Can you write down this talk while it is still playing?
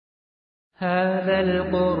هذا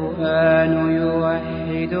القرآن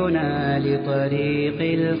يوحدنا لطريق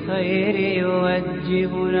الخير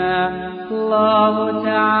يوجهنا الله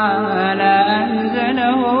تعالى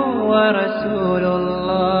أنزله ورسول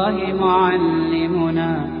الله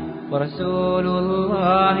معلمنا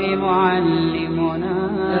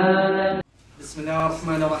بسم الله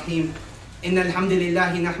الرحمن الرحيم إن الحمد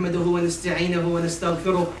لله نحمده ونستعينه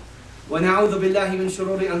ونستغفره ونعوذ بالله من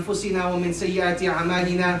شرور أنفسنا ومن سيئات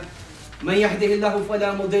أعمالنا من يهده الله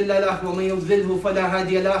فلا مضل له ومن يضلله فلا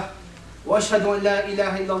هادي له وأشهد أن لا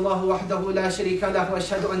إله إلا الله وحده لا شريك له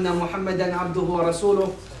وأشهد أن محمدا عبده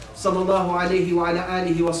ورسوله صلى الله عليه وعلى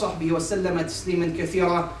آله وصحبه وسلم تسليما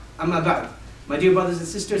كثيرا أما بعد. My dear brothers and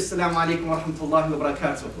sisters, Assalamu alaikum wa rahmatullahi wa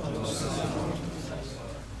barakatuh.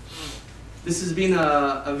 This has been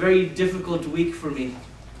a very difficult week for me,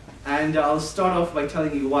 and I'll start off by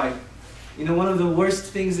telling you why. You know, one of the worst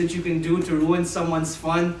things that you can do to ruin someone's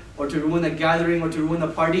fun, or to ruin a gathering, or to ruin a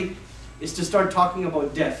party, is to start talking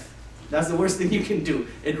about death. That's the worst thing you can do.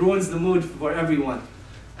 It ruins the mood for everyone.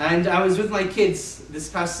 And I was with my kids this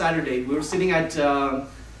past Saturday. We were sitting at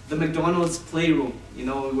the McDonald's playroom, you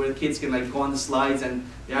know, where the kids can like go on the slides and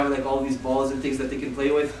they have like all these balls and things that they can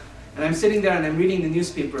play with. And I'm sitting there and I'm reading the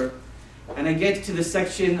newspaper, and I get to the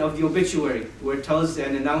section of the obituary where it tells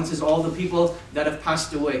and announces all the people that have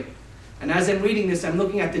passed away. And as I'm reading this, I'm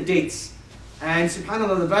looking at the dates. And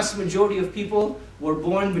subhanAllah, the vast majority of people were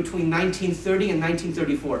born between 1930 and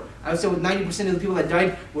 1934. I would say 90% of the people that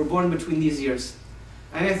died were born between these years.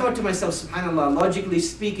 And I thought to myself, subhanAllah, logically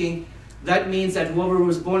speaking, that means that whoever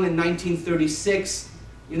was born in 1936,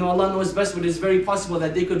 you know, Allah knows best, but it's very possible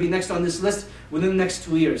that they could be next on this list within the next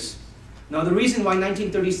 2 years. Now the reason why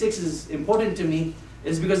 1936 is important to me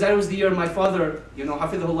is because that was the year my father, you know,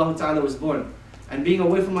 Hafidhahullah Ta'ala, was born. And being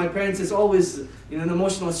away from my parents is always, you know, an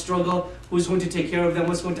emotional struggle. Who's going to take care of them?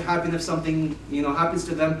 What's going to happen if something, you know, happens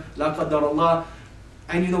to them? La qaddar Allah.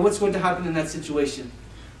 And you know, what's going to happen in that situation?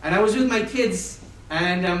 And I was with my kids,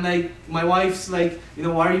 and I'm like, my wife's like, you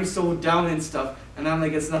know, why are you so down and stuff? And I'm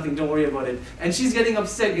like, it's nothing, don't worry about it. And she's getting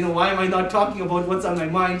upset, you know, why am I not talking about what's on my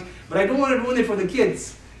mind? But I don't want to ruin it for the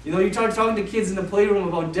kids. You know, you start talking to kids in the playroom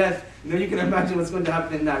about death, you know, you can imagine what's going to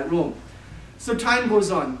happen in that room. So time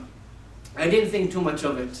goes on. I didn't think too much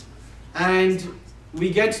of it. And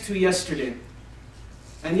we get to yesterday.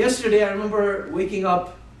 And yesterday I remember waking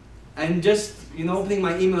up and just, you know, opening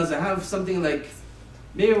my emails. I have something like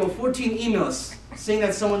maybe about 14 emails saying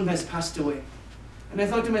that someone has passed away. And I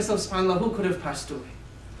thought to myself, subhanAllah, who could have passed away?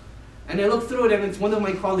 And I looked through it, and it's one of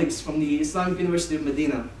my colleagues from the Islamic University of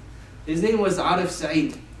Madinah. His name was Arif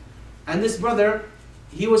Saeed. And this brother,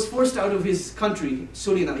 he was forced out of his country,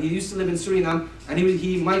 Suriname. He used to live in Suriname, and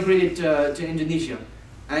he migrated to Indonesia.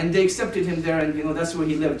 And they accepted him there, and you know, that's where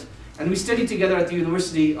he lived. And we studied together at the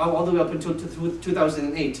university all the way up until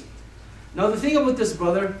 2008. Now the thing about this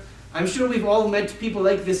brother, I'm sure we've all met people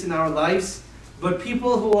like this in our lives, but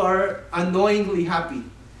people who are annoyingly happy.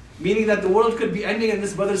 Meaning that the world could be ending and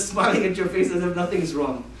this brother's smiling at your face as if nothing's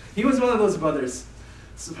wrong. He was one of those brothers,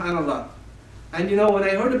 subhanAllah. And you know, when I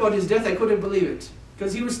heard about his death, I couldn't believe it.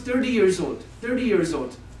 Because he was 30 years old, 30 years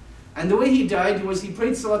old. And the way he died was he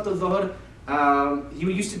prayed Salatul Dhuhr.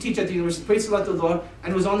 He used to teach at the university, prayed Salatul Dhuhr,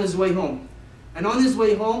 and was on his way home. And on his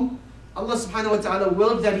way home, Allah subhanahu wa ta'ala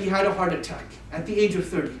willed that he had a heart attack at the age of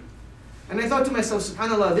 30. And I thought to myself,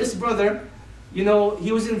 subhanAllah, this brother, you know,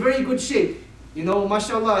 he was in very good shape. You know,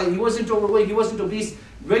 mashallah, he wasn't overweight, he wasn't obese.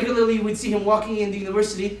 Regularly we'd see him walking in the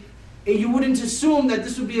university. And you wouldn't assume that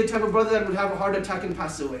this would be the type of brother that would have a heart attack and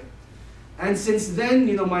pass away. And since then,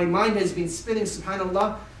 you know, my mind has been spinning,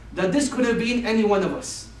 subhanAllah, that this could have been any one of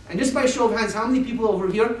us. And just by show of hands, how many people over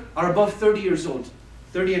here are above 30 years old?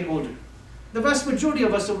 30 and older. The vast majority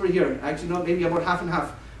of us over here, actually not maybe about half and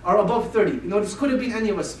half, are above 30. You know, this could have been any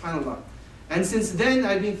of us, subhanAllah. And since then,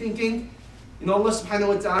 I've been thinking, you know, Allah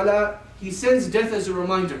subhanahu wa ta'ala, He sends death as a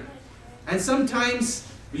reminder. And sometimes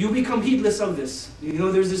you become heedless of this. You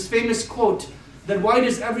know, there's this famous quote that why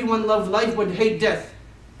does everyone love life but hate death?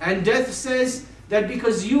 And death says that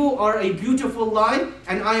because you are a beautiful lie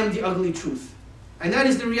and I am the ugly truth. And that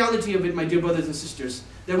is the reality of it, my dear brothers and sisters.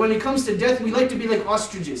 That when it comes to death, we like to be like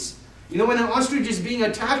ostriches. You know, when an ostrich is being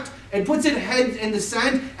attacked, it puts its head in the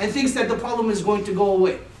sand and thinks that the problem is going to go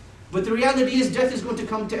away. But the reality is death is going to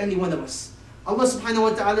come to any one of us. Allah subhanahu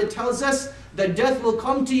wa ta'ala tells us that death will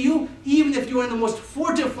come to you even if you are in the most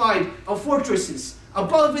fortified of fortresses,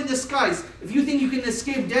 above in the skies. If you think you can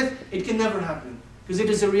escape death, it can never happen. Because it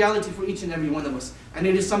is a reality for each and every one of us. And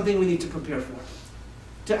it is something we need to prepare for.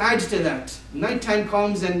 To add to that, nighttime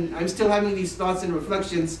comes and I'm still having these thoughts and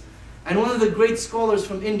reflections. And one of the great scholars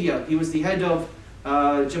from India, he was the head of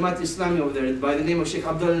Jamaat Islami over there by the name of Sheikh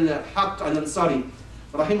Abdul Haq Al-Ansari,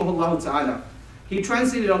 rahimahullah ta'ala. He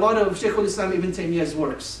translated a lot of Shaykh al-Islam Ibn Taymiyyah's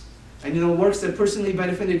works. And works that personally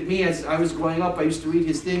benefited me as I was growing up. I used to read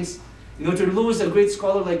his things. To lose a great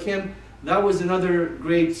scholar like him, that was another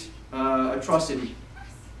great atrocity.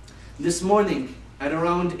 This morning, at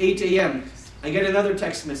around 8 a.m., I get another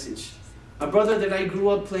text message. A brother that I grew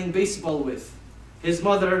up playing baseball with, his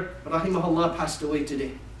mother, rahimahullah, passed away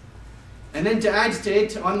today. And then to add to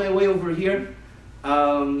it, on my way over here,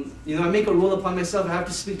 I make a rule upon myself, I have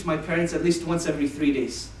to speak to my parents at least once every 3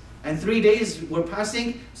 days. And 3 days were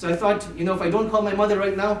passing, so I thought, if I don't call my mother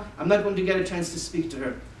right now, I'm not going to get a chance to speak to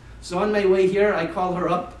her. So on my way here, I call her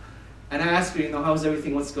up, and I ask her, how's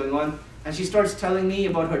everything, what's going on? And she starts telling me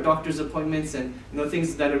about her doctor's appointments and,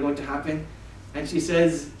 things that are going to happen. And she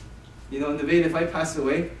says, Navaid, if I pass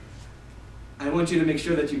away, I want you to make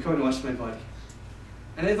sure that you come and wash my body.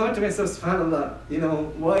 And I thought to myself,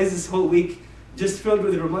 subhanAllah, why is this whole week just filled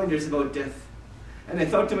with reminders about death? And I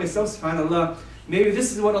thought to myself, subhanAllah, maybe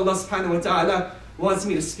this is what Allah subhanahu wa ta'ala wants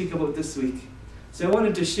me to speak about this week. So I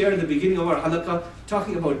wanted to share the beginning of our halaqah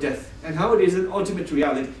talking about death and how it is an ultimate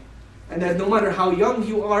reality. And that no matter how young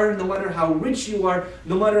you are, no matter how rich you are,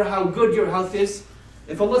 no matter how good your health is,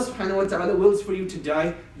 if Allah subhanahu wa ta'ala wills for you to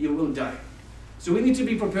die, you will die. So we need to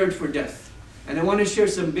be prepared for death. And I want to share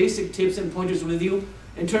some basic tips and pointers with you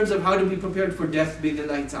in terms of how to be prepared for death,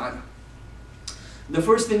 bi'idhnillahi ta'ala. The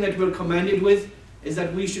first thing that we're commanded with is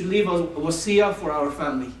that we should leave a wasiyah for our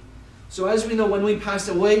family. So as we know, when we pass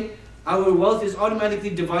away, our wealth is automatically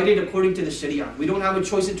divided according to the Shari'ah. We don't have a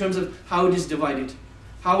choice in terms of how it is divided.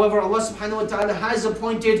 However, Allah subhanahu wa ta'ala has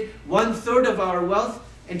appointed 1/3 of our wealth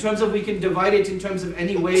in terms of we can divide it in terms of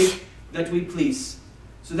any way that we please.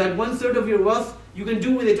 So that 1/3 of your wealth, you can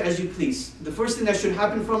do with it as you please. The first thing that should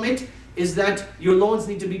happen from it is that your loans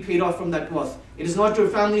need to be paid off from that wealth. It is not your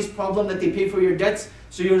family's problem that they pay for your debts,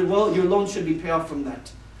 so your loans should be paid off from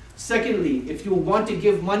that. Secondly, if you want to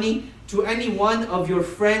give money to any one of your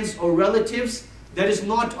friends or relatives that is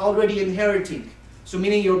not already inheriting, so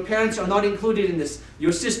meaning your parents are not included in this,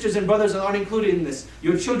 your sisters and brothers are not included in this,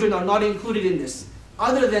 your children are not included in this,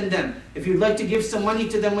 other than them, if you'd like to give some money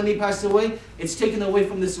to them when they pass away, it's taken away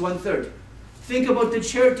from this 1/3. Think about the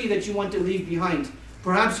charity that you want to leave behind.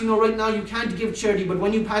 Perhaps, right now you can't give charity, but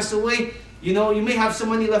when you pass away, you may have some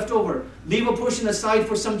money left over. Leave a portion aside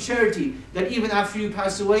for some charity, that even after you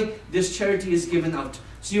pass away, this charity is given out.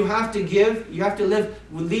 So you have to give, you have to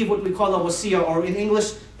leave what we call a wasiyah, or in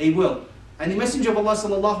English, a will. And the Messenger of Allah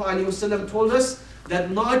sallallahu alaihi wasallam told us that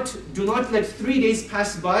do not let 3 days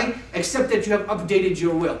pass by except that you have updated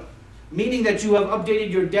your will. Meaning that you have updated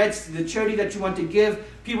your debts, the charity that you want to give,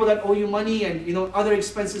 people that owe you money, and other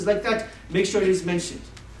expenses like that, make sure it is mentioned.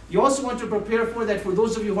 You also want to prepare for that for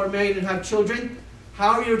those of you who are married and have children.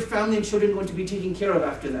 How are your family and children going to be taken care of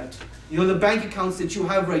after that? The bank accounts that you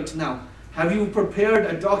have right now. Have you prepared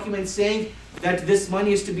a document saying that this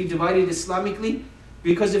money is to be divided Islamically?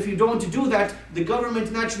 Because if you don't do that, the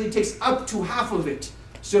government naturally takes up to half of it.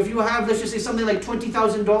 So if you have, let's just say, something like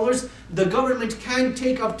 $20,000, the government can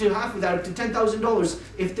take up to half of that, up to $10,000,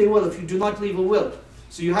 if they will, if you do not leave a will.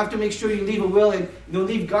 So you have to make sure you leave a will and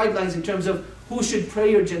leave guidelines in terms of who should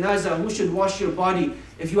pray your janazah, who should wash your body.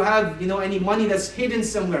 If you have any money that's hidden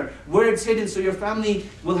somewhere, where it's hidden so your family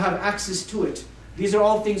will have access to it. These are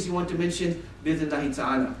all things you want to mention, bi'idhnillahi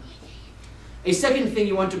ta'ala. A second thing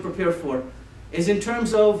you want to prepare for is in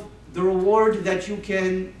terms of the reward that you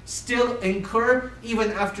can still incur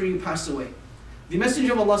even after you pass away. The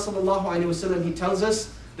Messenger of Allah sallallahu alaihi wasallam, he tells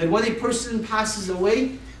us that when a person passes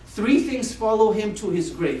away, 3 things follow him to his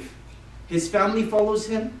grave. His family follows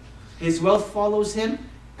him, his wealth follows him,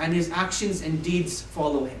 and his actions and deeds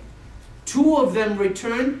follow him. 2 of them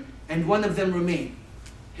return and 1 of them remain.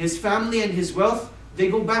 His family and his wealth, they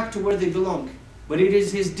go back to where they belong. But it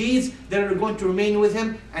is his deeds that are going to remain with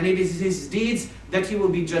him, and it is his deeds that he will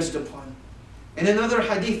be judged upon. In another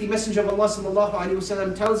hadith, the Messenger of Allah sallallahu alaihi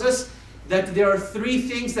wasallam tells us that there are 3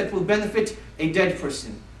 things that will benefit a dead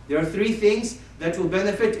person. There are 3 things that will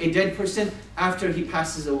benefit a dead person after he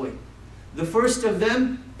passes away. The first of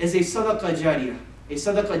them is a sadaqah jariyah. A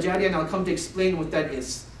sadaqah jariyah, and I'll come to explain what that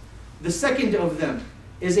is. The second of them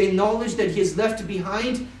is a knowledge that he has left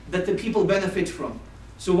behind that the people benefit from.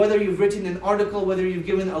 So whether you've written an article, whether you've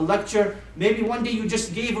given a lecture, maybe one day you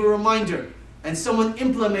just gave a reminder and someone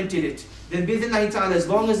implemented it, then bi'idhnillahi ta'ala, as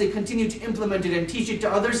long as they continue to implement it and teach it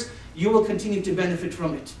to others, you will continue to benefit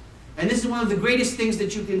from it. And this is one of the greatest things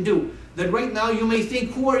that you can do. That right now you may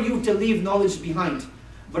think, who are you to leave knowledge behind?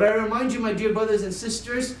 But I remind you, my dear brothers and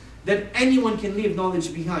sisters, that anyone can leave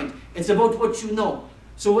knowledge behind. It's about what you know.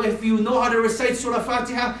 So if you know how to recite Surah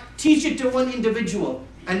Fatiha, teach it to one individual.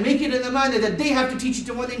 And make it in a manner that they have to teach it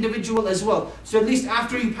to one individual as well. So at least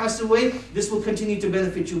after you pass away, this will continue to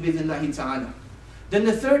benefit you bi'idhnillahi ta'ala. Then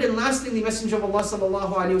the third and last thing the Messenger of Allah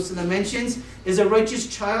sallallahu alayhi wasallam mentions is a righteous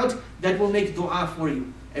child that will make dua for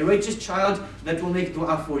you. A righteous child that will make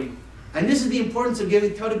dua for you. And this is the importance of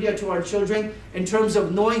giving tarbiyah to our children in terms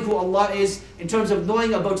of knowing who Allah is, in terms of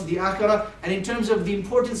knowing about the akhirah, and in terms of the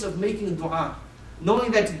importance of making dua.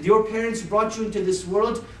 Knowing that your parents brought you into this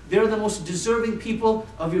world, they're the most deserving people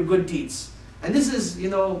of your good deeds. And this is,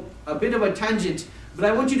 a bit of a tangent, but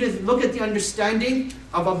I want you to look at the understanding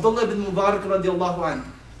of Abdullah ibn Mubarak radiallahu anhu.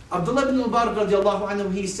 Abdullah ibn Mubarak radiallahu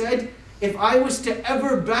anhu, he said, if I was to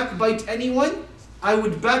ever backbite anyone, I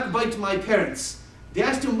would backbite my parents. They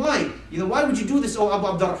asked him why? Why would you do this, O Abu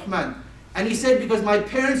Abdurrahman? And he said, because my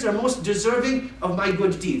parents are most deserving of my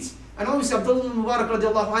good deeds. And obviously Abdullah ibn Mubarak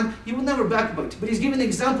radiallahu anh, he would never backbite. But he's given an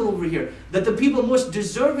example over here, that the people most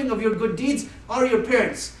deserving of your good deeds are your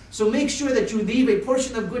parents. So make sure that you leave a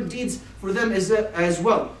portion of good deeds for them as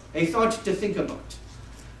well. A thought to think about.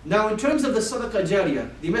 Now in terms of the sadaqah jariyah,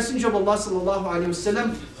 the Messenger of Allah sallallahu alayhi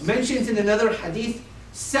wasallam mentions in another hadith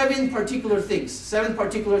 7 particular things.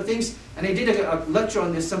 And I did a lecture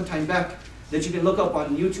on this some time back that you can look up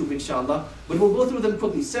on YouTube inshallah. But we'll go through them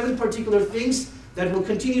quickly. 7 particular things that will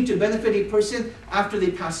continue to benefit a person after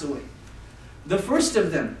they pass away. The first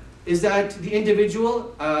of them is that the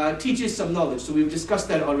individual teaches some knowledge. So we've discussed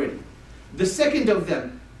that already. The second of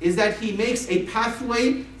them is that he makes a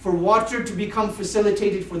pathway for water to become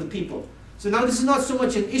facilitated for the people. So now this is not so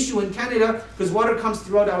much an issue in Canada because water comes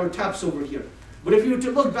throughout our taps over here. But if you were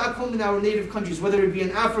to look back home in our native countries, whether it be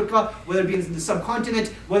in Africa, whether it be in the subcontinent,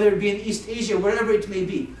 whether it be in East Asia, wherever it may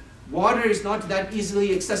be, water is not that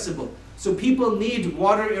easily accessible. So people need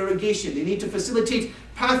water irrigation. They need to facilitate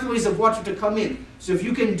pathways of water to come in. So if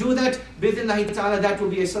you can do that, bi'idhnillahi ta'ala, that will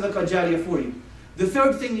be a sadaqah jariyah for you. The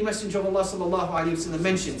third thing the Messenger of Allah sallallahu alayhi wasallam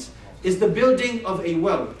mentions is the building of a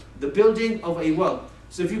well. The building of a well.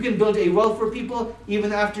 So if you can build a well for people,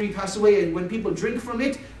 even after you pass away, and when people drink from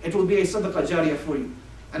it, it will be a sadaqah jariyah for you.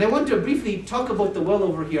 And I want to briefly talk about the well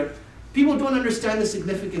over here. People don't understand the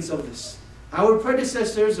significance of this. Our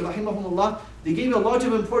predecessors, rahimahumullah, they gave a lot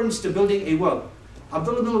of importance to building a well.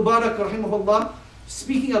 Abdullah ibn Mubarak, rahimahullah,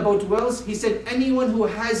 speaking about wells, he said, anyone who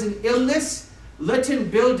has an illness, let him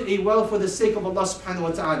build a well for the sake of Allah subhanahu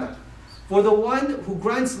wa ta'ala. For the one who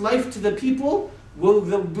grants life to the people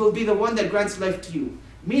will be the one that grants life to you.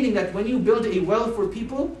 Meaning that when you build a well for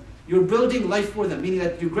people, you're building life for them. Meaning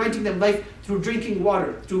that you're granting them life through drinking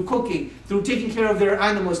water, through cooking, through taking care of their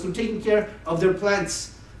animals, through taking care of their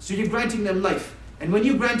plants. So you're granting them life. And when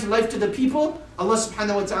you grant life to the people, Allah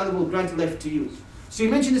subhanahu wa ta'ala will grant life to you. So you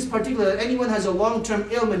mentioned this particular, that anyone has a long-term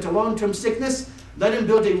ailment, a long-term sickness, let him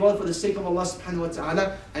build a well for the sake of Allah subhanahu wa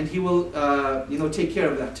ta'ala, and he will take care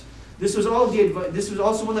of that. This was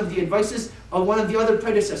also one of the advices of one of the other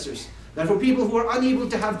predecessors, that for people who are unable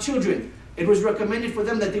to have children, it was recommended for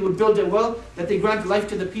them that they would build a well, that they grant life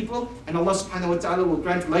to the people, and Allah subhanahu wa ta'ala will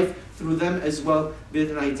grant life through them as well,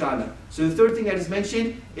 bi'idhnillahi ta'ala. So the third thing that is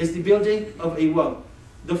mentioned is the building of a well.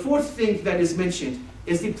 The fourth thing that is mentioned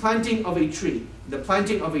is the planting of a tree. The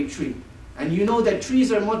planting of a tree. And you know that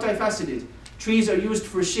trees are multifaceted. Trees are used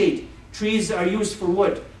for shade. Trees are used for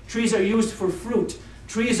wood. Trees are used for fruit.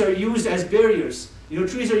 Trees are used as barriers.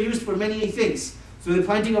 Trees are used for many things. So the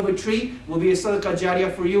planting of a tree will be a sadaqah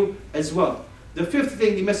jariyah for you as well. The fifth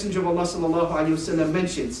thing the Messenger of Allah sallallahu alaihi wasallam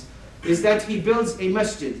mentions is that he builds a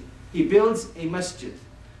masjid. He builds a masjid.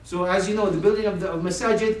 So as you know, the building of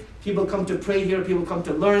masajid, people come to pray here, people come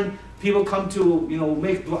to learn, people come to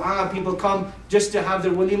make dua, people come just to have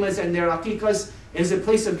their walimas and their aqiqas. It is a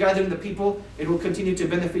place of gathering the people. It will continue to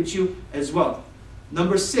benefit you as well.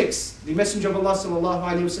 Number 6, the Messenger of Allah sallallahu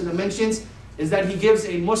alaihi wasallam mentions is that he gives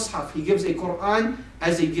a mushaf, he gives a Quran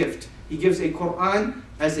as a gift. He gives a Quran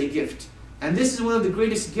as a gift. And this is one of the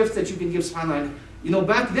greatest gifts that you can give, subhanAllah.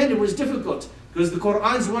 Back then it was difficult because the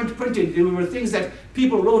Qurans weren't printed. They were things that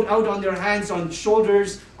people wrote out on their hands, on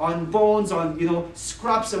shoulders, on bones, on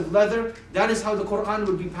scraps of leather. That is how the Quran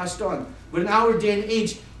would be passed on. But in our day and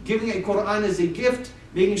age, giving a Quran as a gift,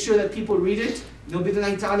 making sure that people read it,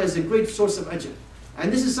 bi'idhnillahi ta'ala, is a great source of ajr.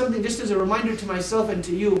 And this is something, just as a reminder to myself and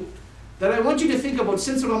to you, that I want you to think about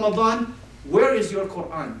since Ramadan, where is your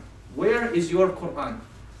Quran? Where is your Quran?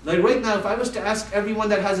 Like right now, if I was to ask everyone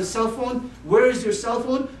that has a cell phone, where is your cell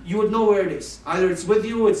phone? You would know where it is. Either it's with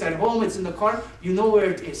you, it's at home, it's in the car, you know where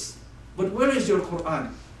it is. But where is your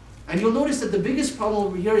Quran? And you'll notice that the biggest problem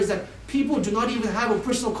over here is that people do not even have a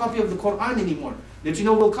personal copy of the Quran anymore. That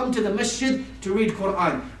we'll come to the masjid to read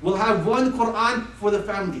Quran. We'll have one Quran for the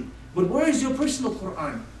family. But where is your personal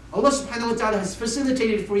Quran? Allah subhanahu wa ta'ala has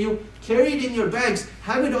facilitated for you. Carry it in your bags,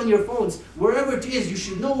 have it on your phones. Wherever it is, you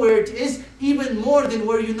should know where it is, even more than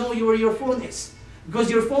where you know where your phone is.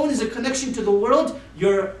 Because your phone is a connection to the world,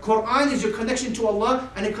 your Quran is your connection to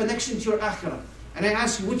Allah, and a connection to your akhirah. And I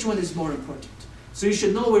ask you, which one is more important? So you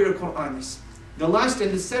should know where your Quran is. The last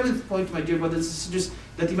and the seventh point, my dear brothers and sisters,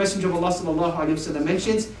 that the Messenger of Allah sallallahu alaihi wasallam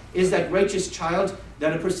mentions is that righteous child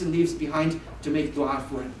that a person leaves behind to make dua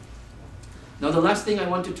for him. Now the last thing I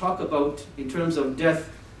want to talk about in terms of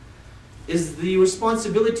death is the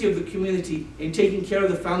responsibility of the community in taking care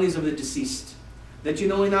of the families of the deceased. That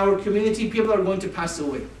in our community people are going to pass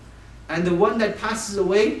away. And the one that passes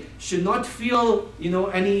away should not feel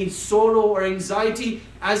any sorrow or anxiety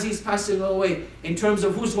as he's passing away in terms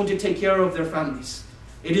of who's going to take care of their families.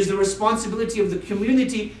 It is the responsibility of the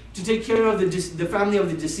community to take care of the family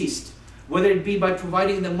of the deceased. Whether it be by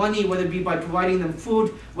providing them money, whether it be by providing them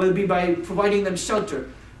food, whether it be by providing them shelter.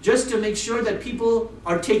 Just to make sure that people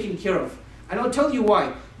are taken care of. And I'll tell you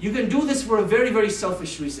why. You can do this for a very, very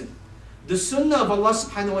selfish reason. The sunnah of Allah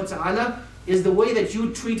subhanahu wa ta'ala is the way that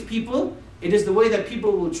you treat people, it is the way that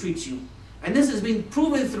people will treat you. And this has been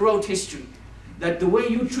proven throughout history. That the way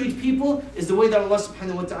you treat people is the way that Allah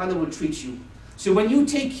subhanahu wa ta'ala will treat you. So when you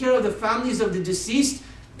take care of the families of the deceased,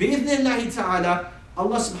 bi'idhnillahi ta'ala,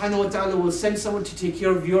 Allah subhanahu wa ta'ala will send someone to take care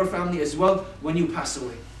of your family as well when you pass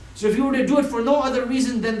away. So if you were to do it for no other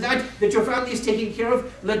reason than that your family is taken care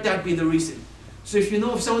of, let that be the reason. So if you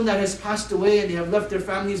know of someone that has passed away and they have left their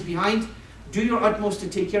families behind, do your utmost to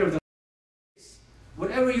take care of them.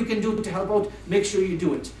 Whatever you can do to help out, make sure you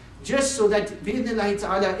do it. Just so that, bi'idhnillahi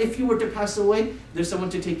ta'ala, if you were to pass away, there's someone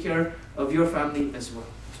to take care of your family as well.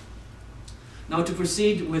 Now to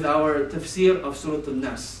proceed with our tafsir of Surah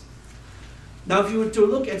Al-Nas. Now if you were to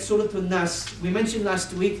look at Surah Al-Nas, we mentioned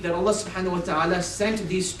last week that Allah subhanahu wa ta'ala sent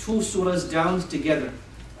these two surahs down together.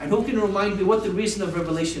 And who can remind me what the reason of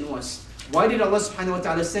revelation was? Why did Allah subhanahu wa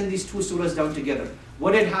ta'ala send these two surahs down together?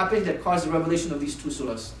 What had happened that caused the revelation of these two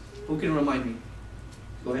surahs? Who can remind me?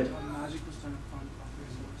 Go ahead. Magic was done upon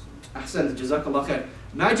the Prophet. Ahsan, Jazakallah khair.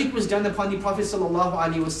 Magic was done upon the Prophet sallallahu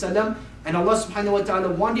alaihi wasallam, and Allah subhanahu wa ta'ala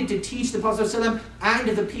wanted to teach the Prophet sallallahu alaihi wasallam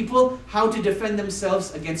and the people how to defend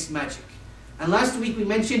themselves against magic. And last week we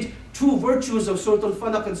mentioned two virtues of Surah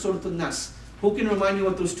Al-Falaq and Surah Al-Nas. Who can remind me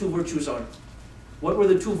what those two virtues are? What were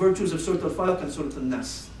the two virtues of Surah Al-Falaq and Surah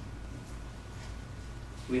Al-Nas?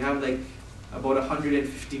 We have like about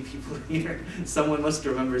 150 people here. Someone must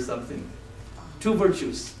remember something. Two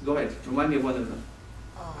virtues. Go ahead. Remind me of one of them.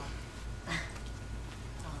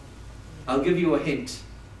 I'll give you a hint.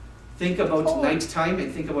 Think about night time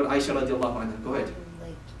and think about Aisha radiallahu anha. Go ahead.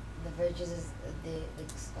 Like the virtues is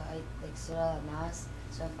like Surah Nas,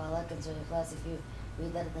 Surah Falaq, and Surah Ikhlas. If you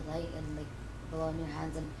read that at the night and like blow on your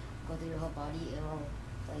hands and go through your whole body, it will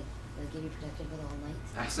like give you protection for the whole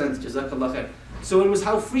night. Ahsant, Jazakallah khair. So it was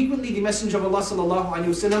how frequently the Messenger of Allah sallallahu alaihi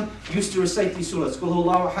wasallam used to recite these surahs. Qul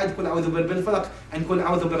huwallahu ahad, qul a'udhu birabbil falaq, and qul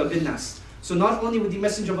a'udhu birabbin nas. So not only would the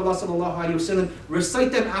Messenger of Allah sallallahu alaihi wasallam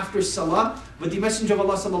recite them after salah, but the Messenger of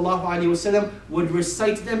Allah sallallahu alaihi wasallam would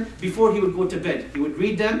recite them before he would go to bed. He would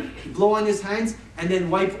read them, blow on his hands, and then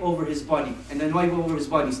wipe over his body, and then wipe over his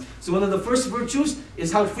bodies. So one of the first virtues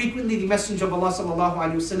is how frequently the Messenger of Allah sallallahu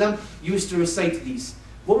alaihi wasallam used to recite these.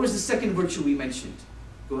 What was the second virtue we mentioned?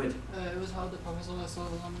 Go ahead. It was how the Prophet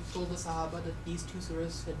ﷺ told the Sahaba that these two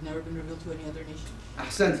surahs had never been revealed to any other nation.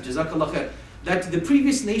 Ahsant, Jazakallah khair. That the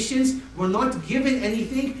previous nations were not given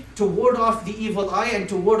anything to ward off the evil eye and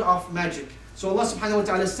to ward off magic. So Allah subhanahu wa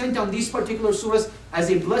ta'ala sent down these particular surahs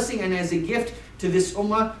as a blessing and as a gift to this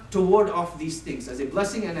ummah to ward off these things. As a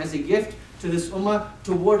blessing and as a gift to this ummah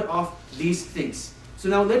to ward off these things. So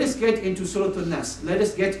now let us get into Surah Al-Nas. Let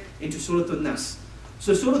us get into Surah Al-Nas.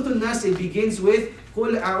 So Surah Al-Nas, it begins with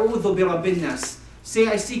قُلْ أَعُوذُ بِرَبِّ النَّاسِ. Say,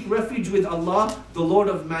 I seek refuge with Allah, the Lord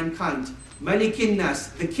of mankind. Malikin Nas,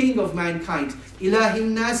 the King of mankind.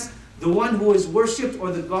 Ilahin Nas, the one who is worshipped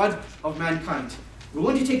or the God of mankind. We're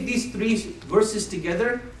going to take these three verses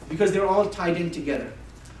together because they're all tied in together.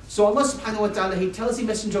 So Allah subhanahu wa ta'ala, He tells the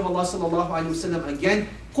Messenger of Allah sallallahu alayhi wa sallam again,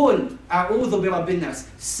 قُلْ أَعُوذُ بِرَبِّ النَّاسِ.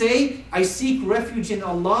 Say, I seek refuge in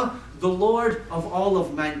Allah, the Lord of all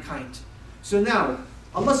of mankind. So now,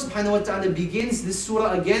 Allah subhanahu wa ta'ala begins this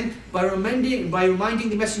surah again by reminding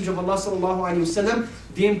the Messenger of Allah sallallahu alayhi wa sallam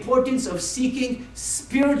the importance of seeking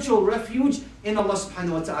spiritual refuge in Allah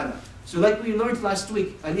subhanahu wa ta'ala. So like we learned last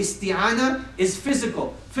week, al-isti'ana is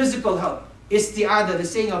physical help. Isti'ada, the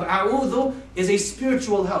saying of a'udhu, is a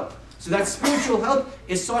spiritual help. So that spiritual help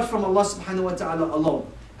is sought from Allah subhanahu wa ta'ala alone.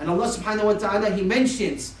 And Allah subhanahu wa ta'ala, He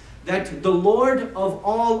mentions that the Lord of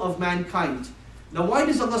all of mankind. Now why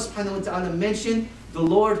does Allah subhanahu wa ta'ala mention the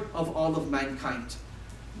Lord of all of mankind?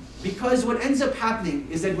 Because what ends up happening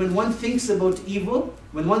is that when one thinks about evil,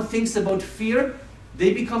 when one thinks about fear,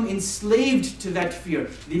 they become enslaved to that fear.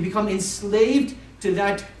 They become enslaved to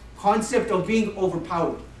that concept of being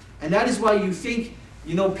overpowered. And that is why you think,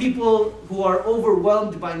 people who are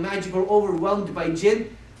overwhelmed by magic or overwhelmed by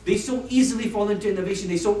jinn, they so easily fall into innovation,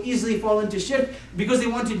 they so easily fall into shirk because they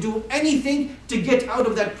want to do anything to get out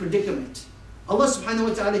of that predicament. Allah subhanahu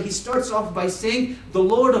wa ta'ala, He starts off by saying the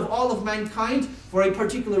Lord of all of mankind for a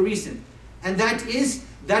particular reason. And that is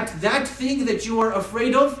that thing that you are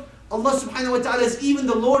afraid of, Allah subhanahu wa ta'ala is even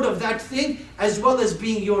the Lord of that thing as well as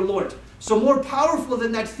being your Lord. So more powerful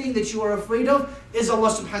than that thing that you are afraid of is Allah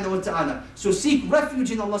subhanahu wa ta'ala. So seek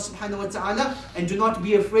refuge in Allah subhanahu wa ta'ala and do not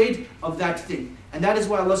be afraid of that thing. And that is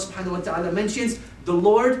why Allah subhanahu wa ta'ala mentions the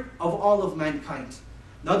Lord of all of mankind.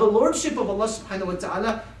 Now the Lordship of Allah subhanahu wa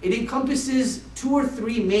ta'ala, it encompasses 2 or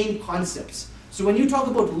 3 main concepts. So when you talk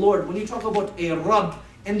about Lord, when you talk about a Rabb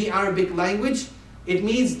in the Arabic language, it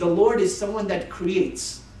means the Lord is someone that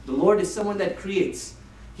creates. The Lord is someone that creates.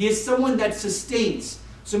 He is someone that sustains.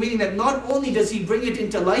 So meaning that not only does He bring it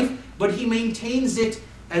into life, but He maintains it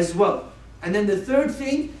as well. And then the third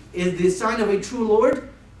thing is the sign of a true Lord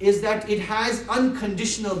is that it has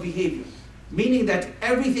unconditional behavior. Meaning that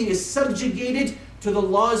everything is subjugated to the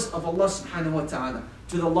laws of Allah subhanahu wa ta'ala.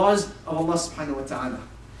 To the laws of Allah subhanahu wa ta'ala.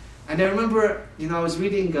 And I remember, I was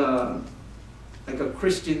reading like a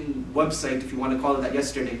Christian website, if you want to call it that,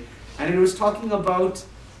 yesterday. And it was talking about,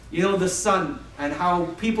 the sun and how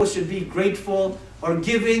people should be grateful or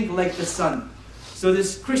giving like the sun. So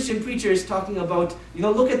this Christian preacher is talking about,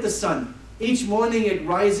 look at the sun. Each morning it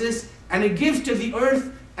rises and it gives to the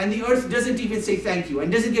earth, and the earth doesn't even say thank you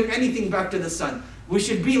and doesn't give anything back to the sun. We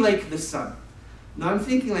should be like the sun. Now I'm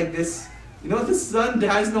thinking like this, the sun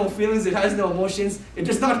has no feelings, it has no emotions, it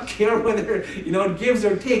does not care whether, it gives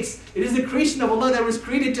or takes. It is the creation of Allah that was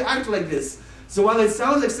created to act like this. So while it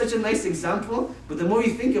sounds like such a nice example, but the more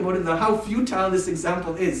you think about it, how futile this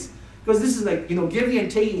example is. Because this is like, giving and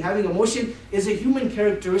taking, having emotion is a human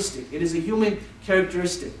characteristic. It is a human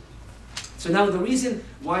characteristic. So now the reason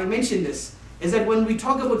why I mention this is that when we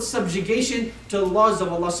talk about subjugation to the laws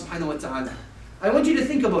of Allah subhanahu wa ta'ala, I want you to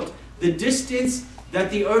think about the distance that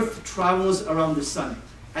the earth travels around the sun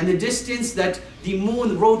and the distance that the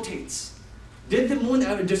moon rotates. Did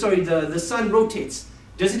the sun rotates.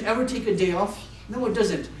 Does it ever take a day off? No, it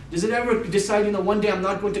doesn't. Does it ever decide, one day I'm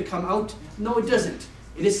not going to come out? No, it doesn't.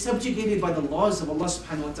 It is subjugated by the laws of Allah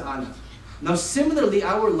subhanahu wa ta'ala. Now similarly,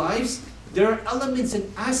 our lives, there are elements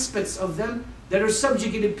and aspects of them that are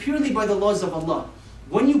subjugated purely by the laws of Allah.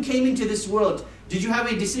 When you came into this world, did you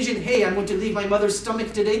have a decision, hey, I'm going to leave my mother's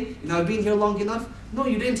stomach today, I've been here long enough? No,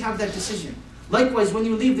 you didn't have that decision. Likewise, when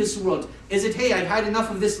you leave this world, is it, hey, I've had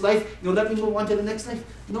enough of this life, let me move on to the next life?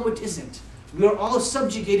 No, it isn't. We are all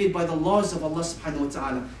subjugated by the laws of Allah subhanahu wa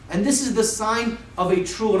ta'ala. And this is the sign of a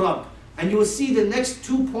true Rabb. And you will see the next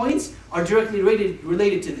 2 points are directly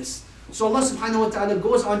related to this. So Allah subhanahu wa ta'ala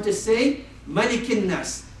goes on to say, Malikin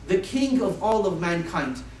Nas, the King of all of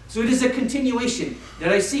mankind. So it is a continuation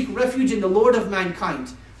that I seek refuge in the Lord of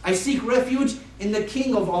mankind. I seek refuge in the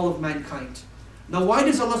King of all of mankind. Now why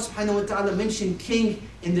does Allah subhanahu wa ta'ala mention King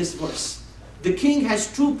in this verse? The King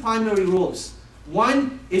has 2 primary roles.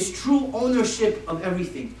 One is true ownership of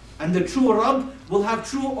everything. And the true Rabb will have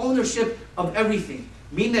true ownership of everything.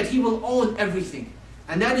 Meaning that He will own everything.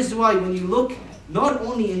 And that is why when you look, not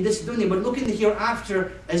only in this dunya, but look in the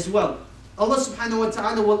hereafter as well. Allah subhanahu wa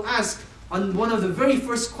ta'ala will ask on one of the very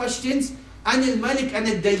first questions, Anil Malik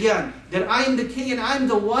Anil Dayan, that I am the king and I am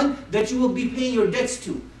the one that you will be paying your debts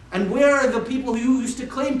to. And where are the people who used to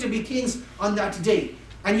claim to be kings on that day?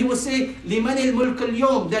 And He will say, Limanil Mulk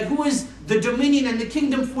al-Yawm, that who is the dominion and the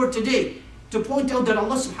kingdom for today? To point out that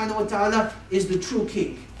Allah subhanahu wa ta'ala is the true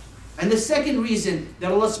king. And the second reason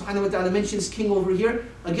that Allah subhanahu wa ta'ala mentions king over here,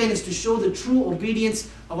 again, is to show the true obedience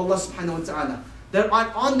of Allah subhanahu wa ta'ala. That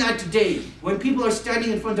on that day, when people are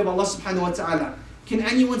standing in front of Allah subhanahu wa ta'ala, can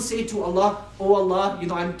anyone say to Allah, oh Allah,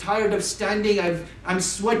 I'm tired of standing, I'm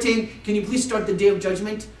sweating, can you please start the day of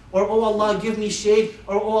judgment? Or oh Allah, give me shade,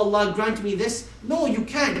 or oh Allah, grant me this? No, you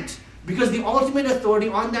can't. Because the ultimate authority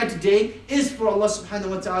on that day is for Allah subhanahu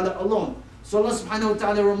wa ta'ala alone. So Allah subhanahu wa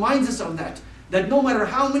ta'ala reminds us of that. That no matter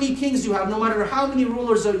how many kings you have, no matter how many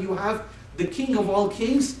rulers you have, the king of all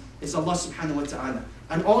kings is Allah subhanahu wa ta'ala.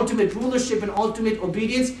 And ultimate rulership and ultimate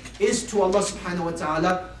obedience is to Allah subhanahu wa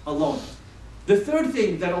ta'ala alone. The third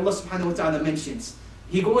thing that Allah subhanahu wa ta'ala mentions,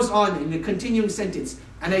 He goes on in the continuing sentence,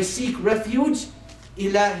 and I seek refuge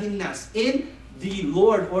ilahin nas, in the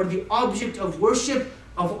Lord or the object of worship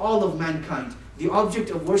of all of mankind. The object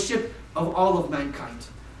of worship of all of mankind.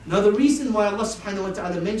 Now the reason why Allah subhanahu wa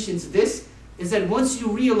ta'ala mentions this is that once you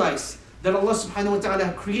realize that Allah subhanahu wa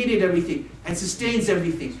ta'ala created everything and sustains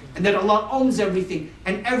everything, and that Allah owns everything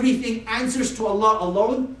and everything answers to Allah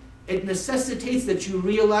alone, it necessitates that you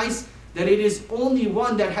realize that it is only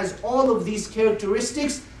one that has all of these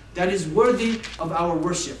characteristics that is worthy of our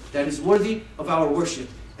worship. That is worthy of our worship.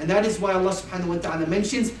 And that is why Allah subhanahu wa ta'ala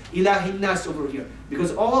mentions ilahin nas over here.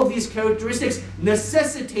 Because all of these characteristics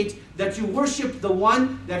necessitate that you worship the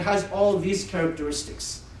one that has all these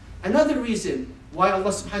characteristics. Another reason why Allah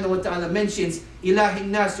subhanahu wa ta'ala mentions ilahin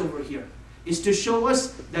nas over here is to show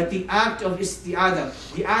us that the act of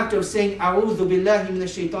isti'adah, the act of saying a'udhu billahi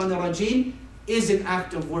minash shaitanir rajim, is an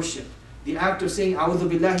act of worship. The act of saying a'udhu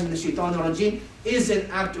billahi minash shaitanir rajim is an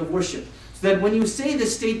act of worship. So that when you say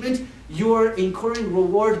this statement, you are incurring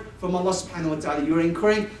reward from Allah subhanahu wa ta'ala. You are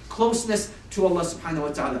incurring closeness to Allah subhanahu wa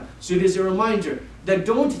ta'ala. So it is a reminder that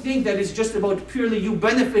don't think that it's just about purely you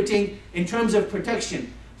benefiting in terms of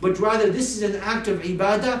protection, but rather this is an act of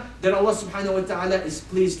ibadah that Allah subhanahu wa ta'ala is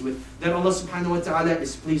pleased with. That Allah subhanahu wa ta'ala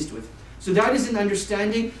is pleased with. So that is an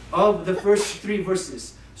understanding of the first three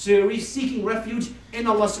verses. So you're seeking refuge in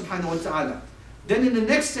Allah subhanahu wa ta'ala. Then in the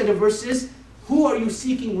next set of verses, who are you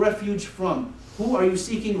seeking refuge from? Who are you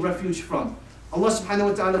seeking refuge from? Allah subhanahu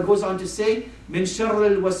wa ta'ala goes on to say, min sharr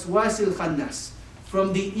al-waswas al-khannas,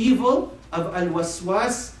 from the evil of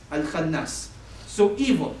al-waswas al-khannas. So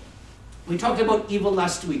evil. We talked about evil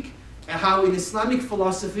last week, and how in Islamic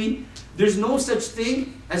philosophy, there's no such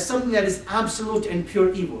thing as something that is absolute and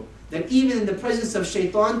pure evil. That even in the presence of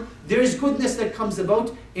shaitan, there is goodness that comes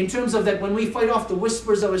about in terms of that when we fight off the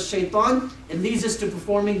whispers of a shaitan, it leads us to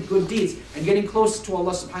performing good deeds and getting close to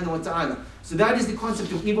Allah subhanahu wa ta'ala. So that is the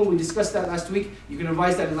concept of evil. We discussed that last week. You can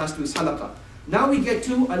revise that in last week's halaqah. Now we get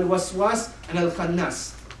to al-waswas and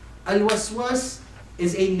al-khannas. Al-waswas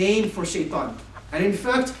is a name for shaitan. And in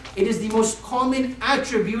fact, it is the most common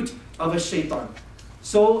attribute of a shaitan.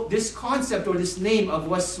 So this concept or this name of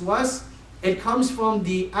waswas, it comes from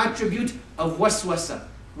the attribute of waswasa,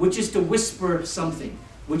 which is to whisper something.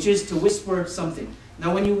 Which is to whisper something.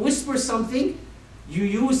 Now when you whisper something, you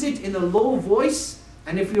use it in a low voice,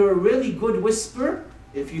 and if you're a really good whisperer,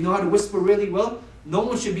 if you know how to whisper really well, no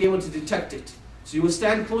one should be able to detect it. So you will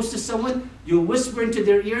stand close to someone, you'll whisper into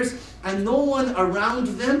their ears, and no one around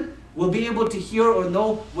them will be able to hear or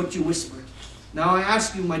know what you whispered. Now I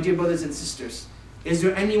ask you, my dear brothers and sisters, is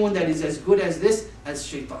there anyone that is as good as this as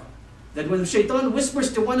shaitan? That when shaitan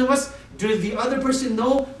whispers to one of us, does the other person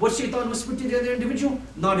know what shaitan whispered to the other individual?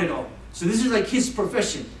 Not at all. So this is like his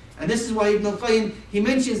profession. And this is why Ibn al-Qayyim, he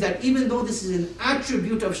mentions that even though this is an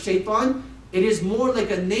attribute of shaitan, it is more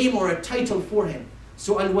like a name or a title for him.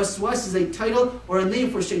 So al-waswas is a title or a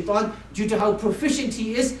name for shaitan due to how proficient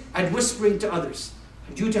he is at whispering to others.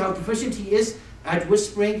 Due to how proficient he is at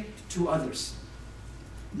whispering to others.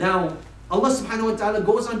 Now, Allah subhanahu wa ta'ala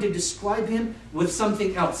goes on to describe him with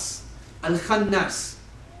something else. Al-Khannas.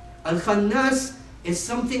 Al-Khannas is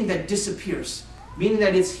something that disappears. Meaning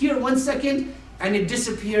that it's here 1 second and it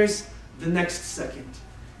disappears the next second.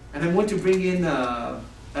 And I'm going to bring in a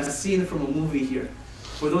scene from a movie here.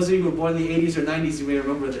 For those of you who were born in the 80s or 90s, you may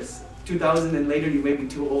remember this. 2000 and later, you may be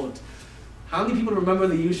too old. How many people remember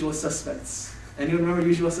The Usual Suspects? Anyone remember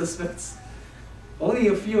Usual Suspects? Only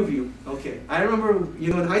a few of you. Okay. I remember,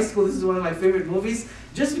 in high school, this is one of my favorite movies,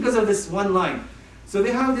 just because of this one line. So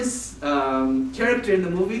they have this character in the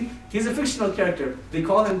movie. He's a fictional character. They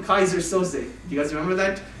call him Kaiser Soze. Do you guys remember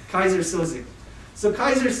that? Kaiser Soze. So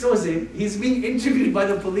Kaiser Soze, he's being interviewed by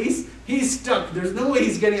the police. He's stuck. There's no way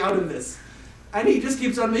he's getting out of this. And he just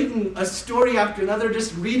keeps on making a story after another,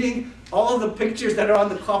 just reading all the pictures that are on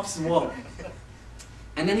the cop's wall.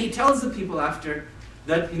 And then he tells the people after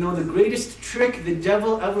that, the greatest trick the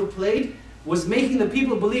devil ever played was making the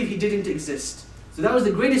people believe he didn't exist. So that was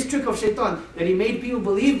the greatest trick of shaitan, that he made people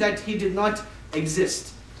believe that he did not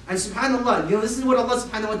exist. And subhanAllah, this is what Allah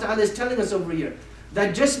subhanahu wa ta'ala is telling us over here.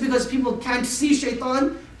 That just because people can't see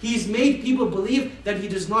shaitan, he's made people believe that he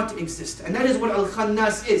does not exist. And that is what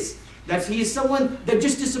Al-Khannas is. That he is someone that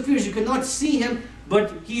just disappears. You cannot see him,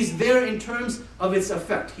 but he's there in terms of its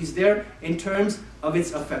effect. He's there in terms of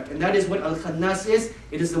its effect. And that is what Al-Khannas is.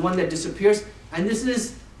 It is the one that disappears. And this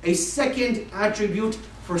is a second attribute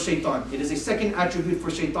for shaitan. It is a second attribute for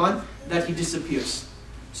shaitan, that he disappears.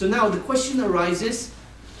 So now the question arises,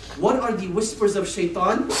 what are the whispers of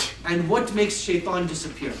shaitan and what makes shaitan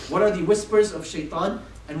disappear? What are the whispers of shaitan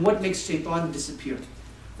and what makes shaitan disappear?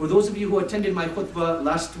 For those of you who attended my khutbah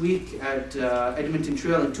last week at Edmonton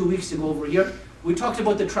Trail and 2 weeks ago over here, we talked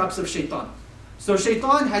about the traps of shaitan. So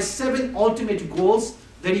shaitan has 7 ultimate goals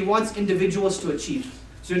that he wants individuals to achieve.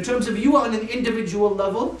 So in terms of you on an individual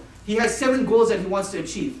level, he has 7 goals that he wants to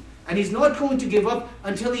achieve. And he's not going to give up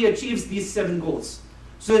until he achieves these 7 goals.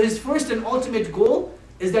 So his first and ultimate goal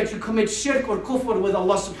is that you commit shirk or kufr with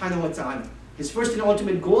Allah subhanahu wa ta'ala. His first and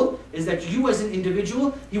ultimate goal is that you as an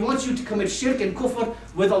individual, he wants you to commit shirk and kufr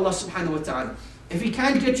with Allah subhanahu wa ta'ala. If he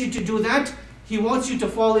can't get you to do that, he wants you to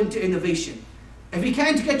fall into innovation. If he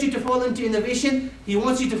can't get you to fall into innovation, he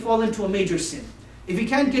wants you to fall into a major sin. If he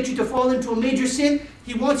can't get you to fall into a major sin,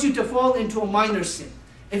 he wants you to fall into a minor sin.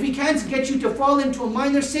 If he can't get you to fall into a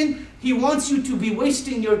minor sin, he wants you to be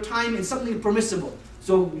wasting your time in something permissible.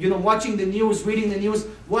 So, watching the news, reading the news,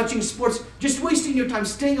 watching sports, just wasting your time,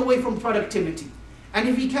 staying away from productivity. And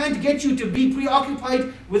if he can't get you to be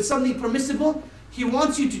preoccupied with something permissible, he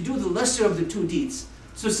wants you to do the lesser of the 2 deeds.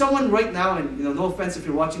 So someone right now, and no offense if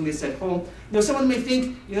you're watching this at home, someone may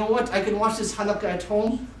think, I can watch this halaqah at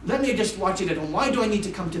home, let me just watch it at home. Why do I need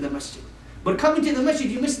to come to the masjid? But coming to the masjid,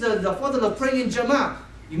 you miss the fadl of praying in jama'ah.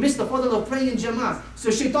 You miss the fadl of praying in jama'ah.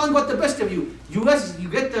 So shaitan got the best of you. You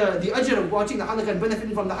get the ajr of watching the halaqah and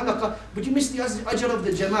benefiting from the halaqah, but you miss the ajr of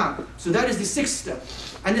the jama'ah. So that is the 6th step.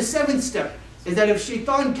 And the 7th step is that if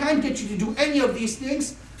shaitan can't get you to do any of these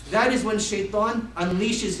things, that is when shaitan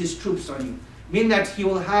unleashes his troops on you. Meaning that he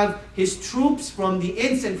will have his troops from the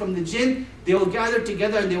ins and from the jinn, they will gather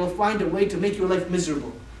together and they will find a way to make your life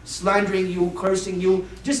miserable. Slandering you, cursing you,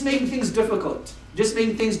 just making things difficult. Just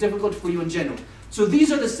making things difficult for you in general. So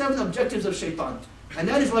these are the 7 objectives of shaitan. And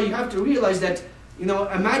that is why you have to realize that,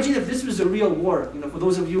 imagine if this was a real war. For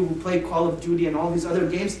those of you who play Call of Duty and all these other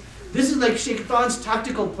games, this is like shaitan's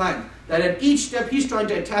tactical plan. That at each step he's trying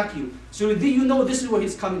to attack you. So this is where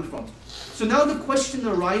he's coming from. So now the question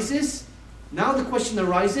arises,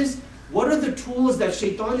 what are the tools that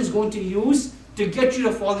shaitan is going to use to get you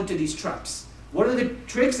to fall into these traps? What are the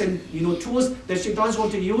tricks and tools that shaitan is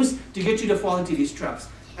going to use to get you to fall into these traps?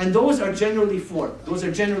 And those are generally 4.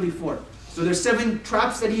 So there's 7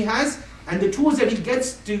 traps that he has, and the tools that he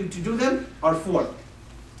gets to do them are 4.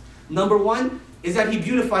 Number 1 is that he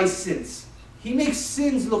beautifies sins. He makes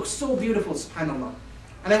sins look so beautiful, subhanAllah.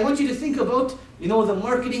 And I want you to think about, the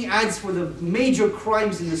marketing ads for the major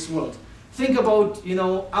crimes in this world. Think about,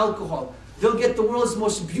 alcohol. They'll get the world's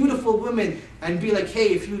most beautiful women and be like, hey,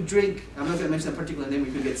 if you drink, I'm not going to mention a particular name, we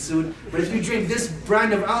could get sued, but if you drink this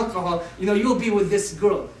brand of alcohol, you'll be with this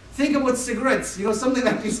girl. Think about cigarettes, something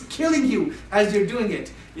that is killing you as you're doing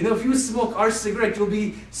it. If you smoke our cigarette, you'll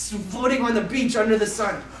be floating on the beach under the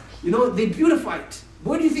sun. They beautify it.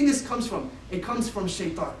 Where do you think this comes from? It comes from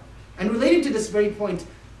shaitan. And related to this very point,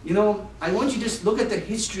 I want you to just look at the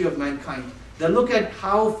history of mankind. Then look at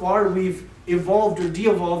how far we've evolved or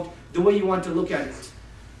de-evolved the way you want to look at it.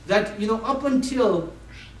 That, up until,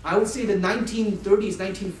 I would say the 1930s,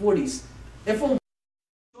 1940s, if a woman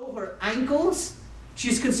show her ankles,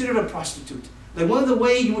 she's considered a prostitute. Like one of the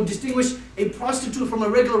ways you would distinguish a prostitute from a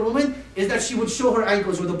regular woman is that she would show her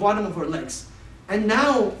ankles or the bottom of her legs. And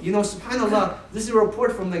now, subhanAllah, this is a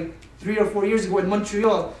report from like 3 or 4 years ago in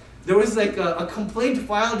Montreal. There was like a complaint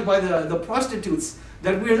filed by the prostitutes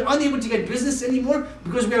that we are unable to get business anymore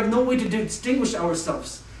because we have no way to distinguish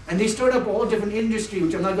ourselves. And they started up a whole different industry,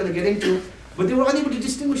 which I'm not going to get into, but they were unable to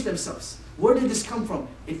distinguish themselves. Where did this come from?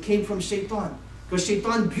 It came from shaitan. Because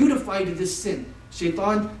shaitan beautified this sin.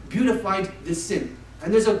 Shaitan beautified this sin.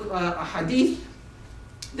 And there's a hadith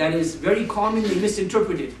that is very commonly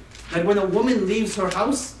misinterpreted. That when a woman leaves her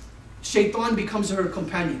house, shaitan becomes her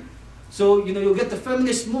companion. So, you'll get the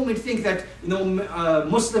feminist movement think that,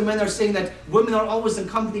 Muslim men are saying that women are always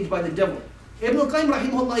accompanied by the devil. Ibn al-Qayyim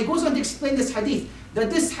rahimahullah, he goes on to explain this hadith, that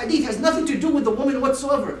this hadith has nothing to do with the woman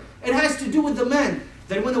whatsoever. It has to do with the man.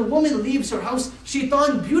 That when a woman leaves her house,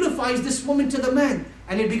 shaitan beautifies this woman to the man.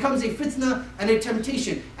 And it becomes a fitna and a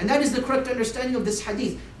temptation. And that is the correct understanding of this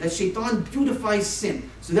hadith, that shaitan beautifies sin.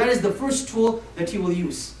 So that is the first tool that he will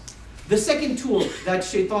use. The second tool that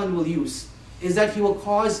shaitan will use is that he will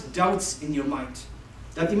cause doubts in your mind.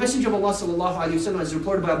 That the Messenger of Allah sallallahu alaihi wasallam, as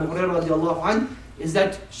reported by Abu Hurairah radiallahu anh, is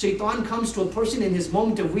that shaitan comes to a person in his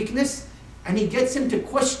moment of weakness and he gets him to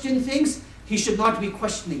question things he should not be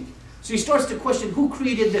questioning. So he starts to question, who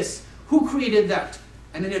created this? Who created that?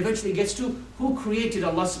 And then eventually gets to, who created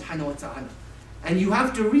Allah subhanahu wa ta'ala? And you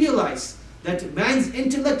have to realize that man's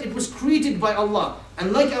intellect, it was created by Allah.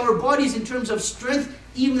 And like our bodies in terms of strength,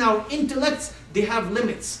 even our intellects, they have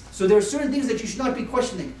limits. So there are certain things that you should not be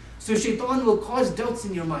questioning. So shaitan will cause doubts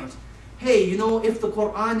in your mind. Hey, if the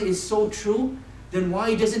Quran is so true, then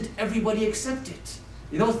why doesn't everybody accept it?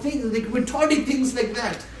 Things like retarded things like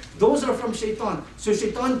that. Those are from shaitan. So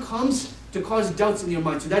shaitan comes to cause doubts in your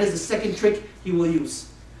mind. So that is the second trick he will use.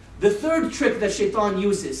 The third trick that shaitan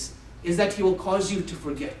uses is that he will cause you to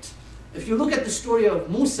forget. If you look at the story of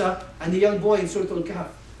Musa and the young boy in Surah Al-Kahf,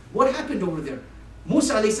 what happened over there?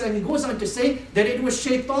 Musa alayhi salam, he goes on to say that it was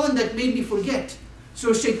shaitan that made me forget.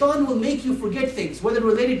 So shaitan will make you forget things, whether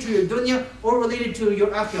related to your dunya or related to your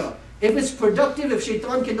akhirah. If it's productive, if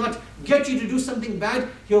shaitan cannot get you to do something bad,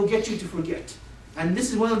 he'll get you to forget. And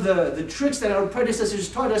this is one of the tricks that our predecessors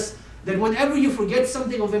taught us, that whenever you forget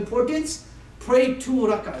something of importance, pray 2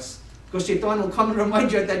 rakahs. Because shaitan will come and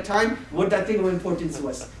remind you at that time what that thing of importance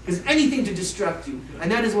was. Because anything to distract you.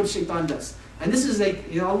 And that is what shaitan does. And this is like,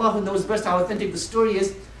 Allah who knows best how authentic the story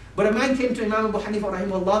is. But a man came to Imam Abu Hanifa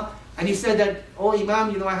rahimahullah, and he said that, oh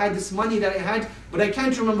Imam, I had this money that I had, but I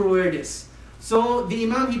can't remember where it is. So the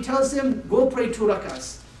Imam, he tells him, go pray 2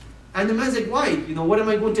 rakahs. And the man's like, why? What am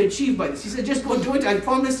I going to achieve by this? He said, just go do it. I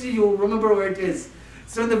promise you, you'll remember where it is.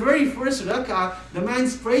 So in the very first rak'ah, the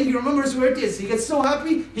man's praying, he remembers where it is. He gets so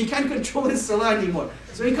happy, he can't control his salah anymore.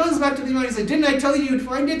 So he comes back to the Imam and he said, didn't I tell you you'd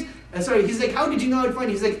find it? He's like, how did you know I'd find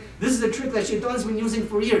it? He's like, this is a trick that shaitan's been using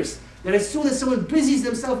for years. That as soon as someone busies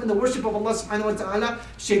themselves in the worship of Allah subhanahu wa ta'ala,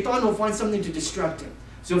 shaitan will find something to distract him.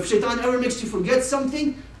 So if shaitan ever makes you forget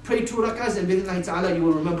something, pray 2 rak'ahs and bi'idhnillahi ta'ala you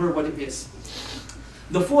will remember what it is.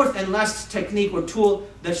 The fourth and last technique or tool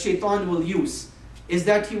that shaitan will use is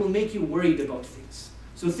that he will make you worried about things.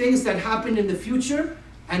 So things that happened in the future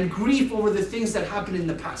and grief over the things that happened in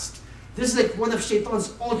the past. This is like one of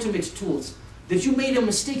shaitan's ultimate tools. That you made a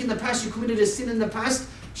mistake in the past, you committed a sin in the past,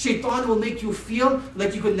 shaitan will make you feel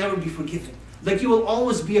like you could never be forgiven. Like you will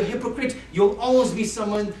always be a hypocrite, you'll always be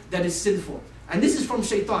someone that is sinful. And this is from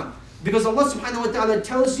shaitan. Because Allah subhanahu wa ta'ala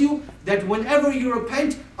tells you that whenever you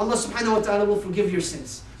repent, Allah subhanahu wa ta'ala will forgive your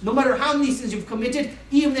sins. No matter how many sins you've committed,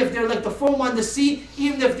 even if they're like the foam on the sea,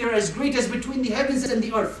 even if they're as great as between the heavens and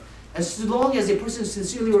the earth, as long as a person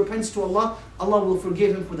sincerely repents to Allah, Allah will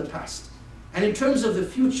forgive him for the past. And in terms of the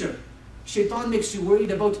future, shaitan makes you worried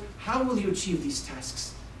about how will you achieve these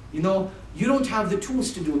tasks. You don't have the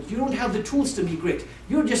tools to do it. You don't have the tools to be great.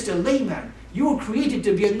 You're just a layman. You were created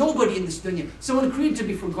to be a nobody in this dunya. Someone created to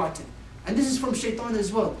be forgotten. And this is from shaitan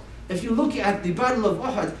as well. If you look at the battle of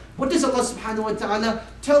Uhud, what does Allah subhanahu wa ta'ala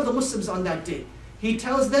tell the Muslims on that day? He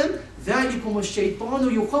tells them, ذَلِكُمُ الشَّيْطَانُ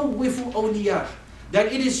يُخَوِّفُ أَوْلِيَاهُ,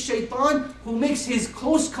 that it is shaitan who makes his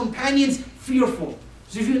close companions fearful.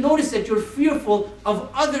 So if you notice that you're fearful of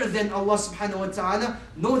other than Allah subhanahu wa ta'ala,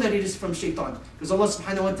 know that it is from shaitan. Because Allah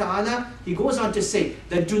subhanahu wa ta'ala, He goes on to say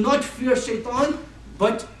that do not fear shaitan,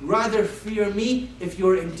 but rather fear me if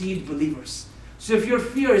you're indeed believers. So if your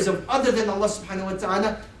fear is of other than Allah subhanahu wa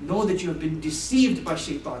ta'ala, know that you have been deceived by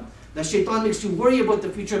shaitan. That shaitan makes you worry about the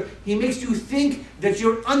future. He makes you think that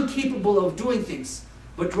you're incapable of doing things.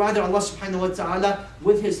 But rather Allah subhanahu wa ta'ala,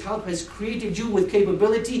 with His help, has created you with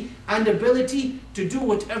capability and ability to do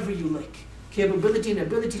whatever you like. Capability and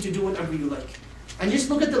ability to do whatever you like. And just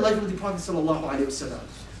look at the life of the Prophet sallallahu alaihi wasallam.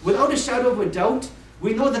 Without a shadow of a doubt,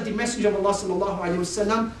 we know that the Messenger of Allah sallallahu alaihi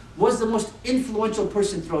wasallam was the most influential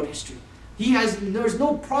person throughout history. There's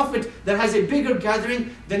no prophet that has a bigger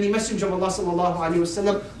gathering than the Messenger of Allah sallallahu alaihi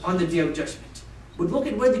wasallam on the Day of Judgment. But look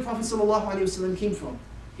at where the Prophet sallallahu alaihi wasallam came from.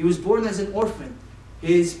 He was born as an orphan.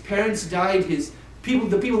 His parents died. The people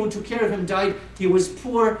who took care of him died. He was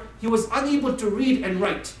poor. He was unable to read and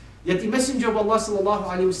write. Yet the Messenger of Allah sallallahu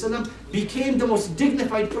alaihi wasallam became the most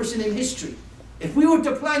dignified person in history. If we were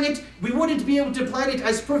to plan it, we wouldn't be able to plan it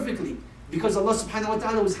as perfectly, because Allah subhanahu wa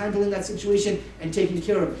ta'ala was handling that situation and taking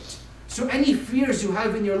care of it. So any fears you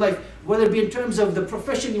have in your life, whether it be in terms of the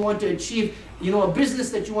profession you want to achieve, a business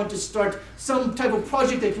that you want to start, some type of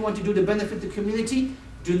project that you want to do to benefit the community,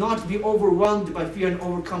 do not be overwhelmed by fear and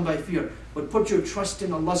overcome by fear. But put your trust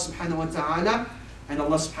in Allah subhanahu wa ta'ala, and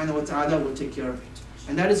Allah subhanahu wa ta'ala will take care of it.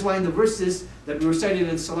 And that is why in the verses that we recited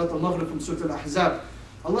in Salat al-Maghrib from Surah Al-Ahzab,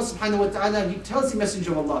 Allah subhanahu wa ta'ala, He tells the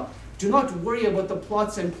Messenger of Allah, do not worry about the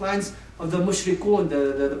plots and plans of the mushrikun,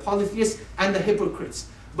 the polytheists and the hypocrites.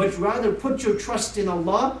 But rather put your trust in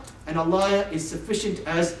Allah, and Allah is sufficient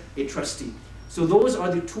as a trustee. So those are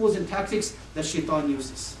the tools and tactics that shaitan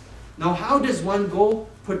uses. Now how does one go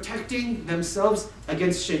protecting themselves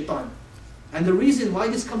against shaitan? And the reason why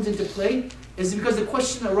this comes into play is because the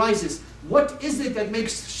question arises, what is it that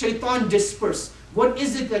makes shaitan disperse? What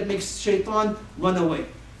is it that makes shaitan run away?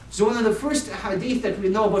 So one of the first hadith that we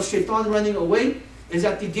know about shaitan running away is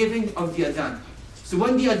at the giving of the adhan. So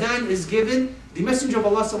when the adhan is given, the Messenger of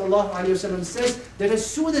Allah sallallahu alaihi wasallam says that as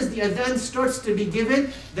soon as the adhan starts to be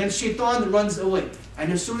given, then shaitan runs away.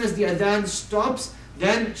 And as soon as the adhan stops,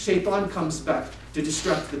 then shaitan comes back to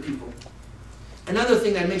distract the people. Another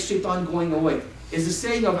thing that makes shaitan going away is the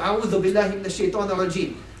saying of A'udhu billahi minash shaitanir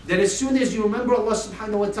rajim. That as soon as you remember Allah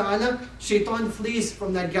subhanahu wa ta'ala, shaitan flees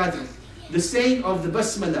from that gathering. The saying of the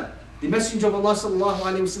basmala. The Messenger of Allah sallallahu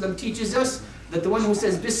alayhi wa sallam teaches us that the one who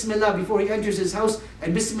says Bismillah before he enters his house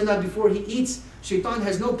and Bismillah before he eats, shaitan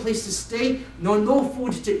has no place to stay, nor no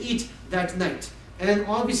food to eat that night. And then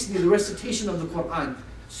obviously the recitation of the Quran,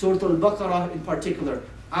 Surah Al-Baqarah in particular,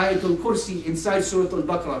 Ayatul Kursi inside Surah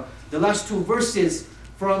Al-Baqarah, the last two verses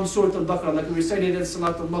from Surah Al-Baqarah, like we recited at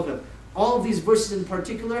Salat al-Maghrib. All of these verses in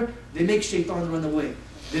particular, they make shaitan run away.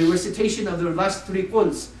 The recitation of the last three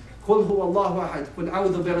quls, Qul huwa Allahu ahad, Qul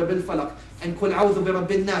a'udhu bi rabbil falaq, and Qul a'udhu bi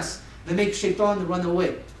rabbin nas, they make shaitan run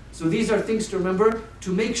away. So these are things to remember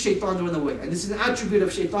to make shaitan run away. And this is an attribute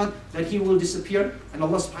of shaitan, that he will disappear. And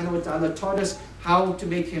Allah subhanahu wa ta'ala taught us how to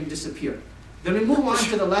make him disappear. Then we move on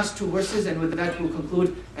to the last two verses, and with that we'll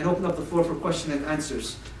conclude and open up the floor for question and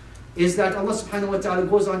answers. Is that Allah subhanahu wa ta'ala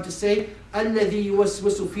goes on to say, الَّذِي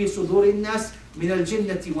يُوَسْوِسُ فِي صُدُورِ النَّاسِ مِنَ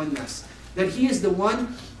الْجِنَّةِ وَالنَّاسِ, that he is the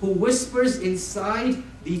one who whispers inside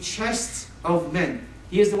the chests of men.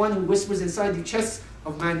 He is the one who whispers inside the chests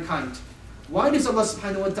of mankind. Why does Allah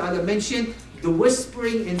subhanahu wa ta'ala mention the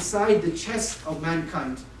whispering inside the chest of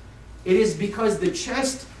mankind? It is because the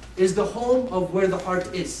chest is the home of where the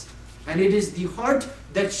heart is. And it is the heart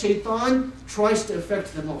that shaitan tries to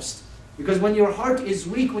affect the most. Because when your heart is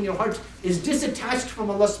weak, when your heart is disattached from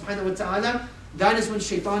Allah subhanahu wa ta'ala, that is when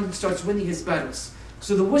shaitan starts winning his battles.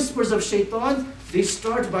 So the whispers of shaitan, they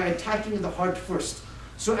start by attacking the heart first.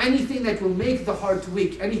 So anything that will make the heart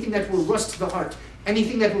weak, anything that will rust the heart,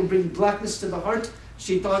 anything that will bring blackness to the heart,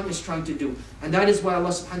 shaitan is trying to do. And that is why Allah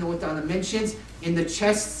subhanahu wa ta'ala mentions in the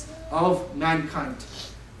chests of mankind.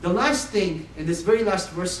 The last thing, in this very last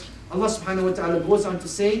verse, Allah subhanahu wa ta'ala goes on to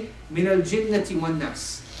say, مِنَ الْجِنَّةِ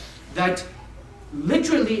وَالنَّاسِ, that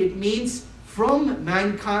literally it means from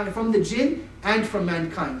mankind, from the jinn and from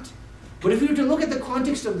mankind. But if you were to look at the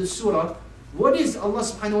context of the surah, what is Allah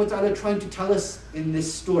subhanahu wa ta'ala trying to tell us in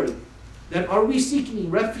this story? That are we seeking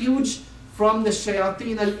refuge from the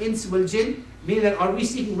shayateen al-ins wal-jinn? Meaning that are we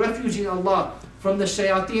seeking refuge in Allah from the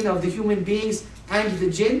shayateen of the human beings and the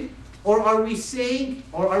jinn? Or are we saying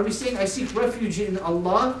I seek refuge in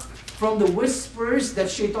Allah from the whispers that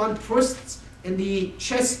shaitan puts in the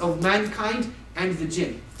chest of mankind and the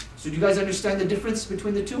jinn? So do you guys understand the difference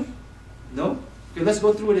between the two? No? Okay, let's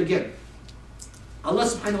go through it again. Allah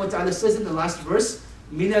subhanahu wa ta'ala says in the last verse,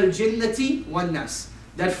 مِنَ الْجِنَّةِ وَالنَّاسِ,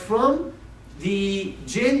 that from the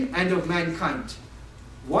jinn and of mankind.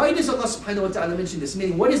 Why does Allah subhanahu wa ta'ala mention this?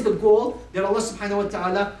 Meaning, what is the goal that Allah subhanahu wa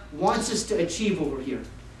ta'ala wants us to achieve over here?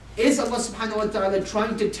 Is Allah subhanahu wa ta'ala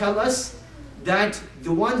trying to tell us that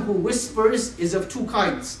the one who whispers is of two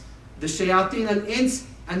kinds, the shayateen al-ins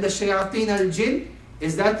and the shayateen al-jinn?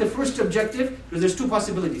 Is that the first objective? Because there's two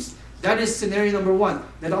possibilities. That is scenario number one,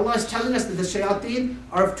 that Allah is telling us that the shayateen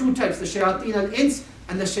are of two types, the shayateen al-ins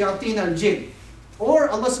and the shayateen al-jinn. Or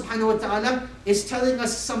Allah subhanahu wa ta'ala is telling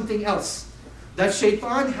us something else, that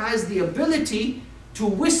shaitan has the ability to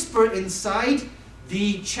whisper inside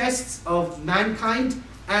the chests of mankind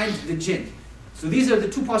and the jinn. So these are the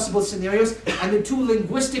two possible scenarios and the two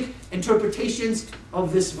linguistic interpretations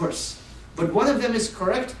of this verse. But one of them is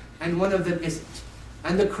correct and one of them isn't.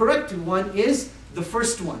 And the correct one is the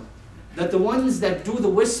first one, that the ones that do the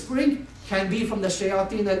whispering can be from the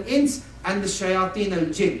shayateen al-ins and the shayateen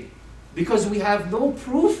al-jinn. Because we have no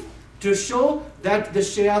proof to show that the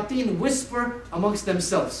shayateen whisper amongst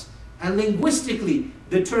themselves. And linguistically,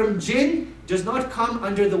 the term jinn does not come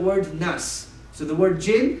under the word nas. So the word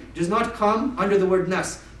jinn does not come under the word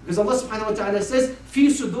nas. Because Allah subhanahu wa ta'ala says, fi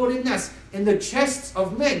sudurin nas, in the chests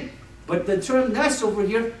of men. But the term nas over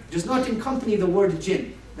here does not accompany the word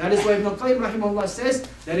jinn. That is why Ibn al-Qayyim rahimahullah says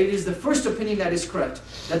that it is the first opinion that is correct.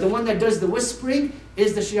 That the one that does the whispering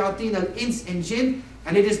is the shayateen al-ins and jinn.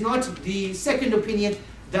 And it is not the second opinion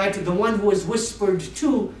that the one who is whispered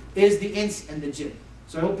to is the ins and the jinn.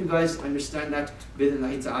 So I hope you guys understand that.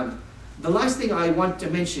 Bidhnillahi ta'ala. The last thing I want to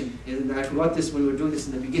mention, and I forgot this when we were doing this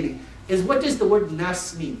in the beginning, is what does the word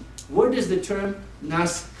nas mean? Where does the term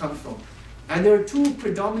nas come from? And there are two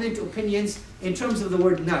predominant opinions in terms of the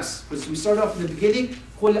word nas. Because we start off in the beginning,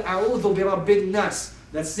 قُلْ أَعُوذُ بِرَبِّ النَّاسِ,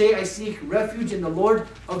 that say I seek refuge in the Lord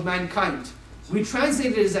of mankind. We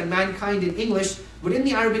translate it as mankind in English, but in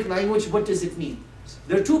the Arabic language, what does it mean?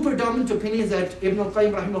 There are two predominant opinions that Ibn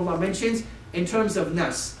al-Qayyim rahimahullah mentions in terms of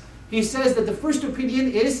nas. He says that the first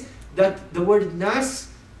opinion is that the word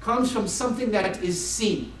nas comes from something that is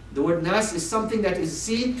seen. The word nas is something that is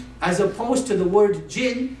seen, as opposed to the word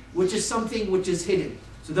jinn, which is something which is hidden.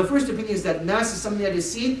 So the first opinion is that nas is something that is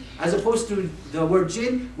seen, as opposed to the word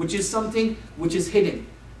jinn, which is something which is hidden.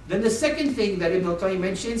 Then the second thing that Ibn al-Qayyim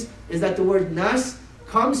mentions is that the word nas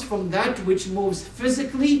comes from that which moves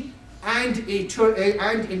physically and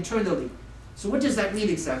internally. So what does that mean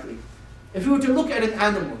exactly? If you were to look at an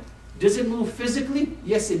animal, does it move physically?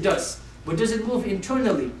 Yes, it does. But does it move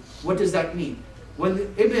internally? What does that mean?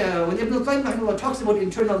 When Ibn al-Qayyim talks about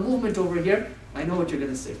internal movement over here, I know what you're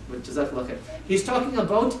going to say, but Jazakallah khair. He's talking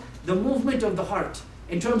about the movement of the heart,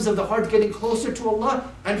 in terms of the heart getting closer to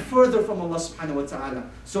Allah and further from Allah subhanahu wa ta'ala.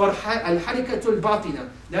 So al-harikatul batina,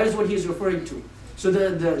 that is what he's referring to. So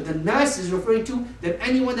the nas is referring to that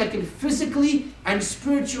anyone that can physically and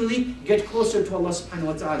spiritually get closer to Allah subhanahu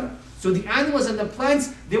wa ta'ala. So the animals and the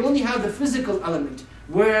plants, they only have the physical element,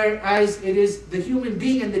 whereas it is the human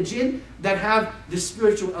being and the jinn that have the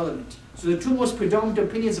spiritual element. So the two most predominant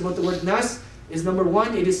opinions about the word nas is, number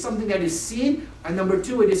one, it is something that is seen, and number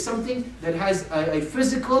two, it is something that has a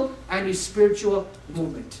physical and a spiritual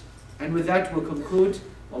movement. And with that, we'll conclude.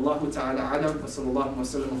 Wallahu ta'ala alam, wa sallallahu wa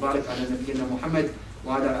sallam wa barak ala nabiyyina Muhammad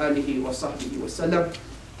wa ala alihi wa sahbihi wa sallam.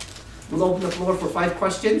 We'll open the floor for 5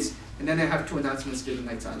 questions, and then I have 2 announcements given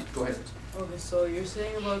my time. Go ahead. Okay, so you're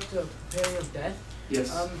saying about the preparing of death. Yes.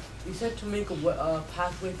 You said to make a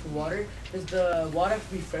pathway for water. Does the water have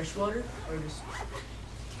to be fresh water, or just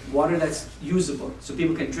water that's usable, so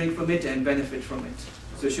people can drink from it and benefit from it?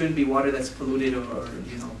 So it shouldn't be water that's polluted or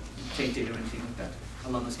tainted or anything like that.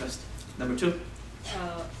 Allah knows best. Number 2.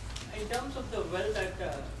 In terms of the well that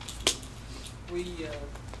we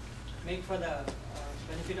make for the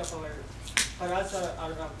benefit of for us or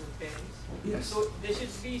our parents. Yes. So there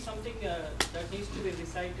should be something that needs to be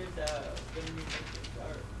recited when we make it.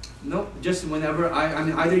 Or no, just whenever. I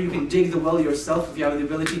mean, either you can dig the well yourself if you have the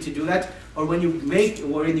ability to do that, or when you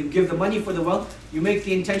give the money for the well, you make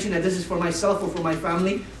the intention that this is for myself or for my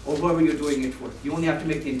family or whoever you're doing it for. You only have to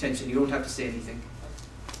make the intention. You don't have to say anything.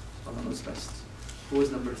 Allah knows best. Who was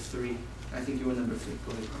number 3? I think you were number 3.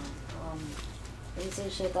 Go ahead. They say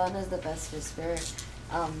shaitan is the best whisperer.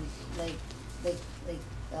 Can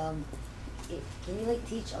you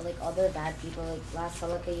teach other bad people? Last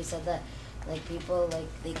halakha you said that people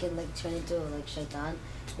they can turn into shaitan.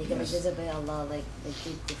 They can disobey Allah,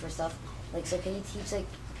 do different stuff. So can you teach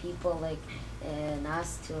people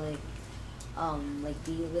nas to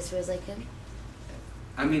be whisperers like him?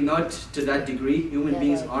 I mean, not to that degree. Human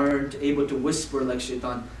beings aren't able to whisper like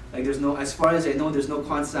shaitan. There's no, as far as I know, there's no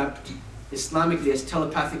concept Islamically as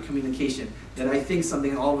telepathic communication, that I think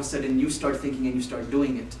something and all of a sudden you start thinking and you start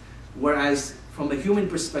doing it. Whereas from a human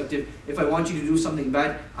perspective, if I want you to do something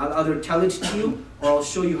bad, I'll either tell it to you or I'll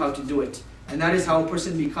show you how to do it. And that is how a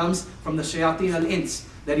person becomes from the shayateen al-ins,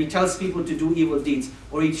 that he tells people to do evil deeds,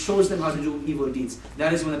 or he shows them how to do evil deeds.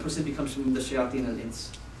 That is when a person becomes from the shayateen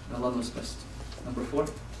al-ins. Allah knows best. Number 4.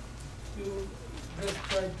 You just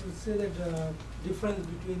tried to say that difference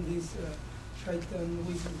between this shaitan,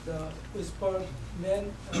 which is the whispered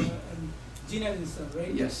man, and jinn and insan,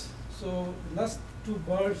 right? Yes. So last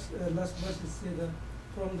verse is say that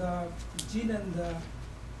from the jinn and the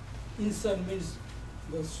insan means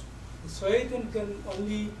the shaitan can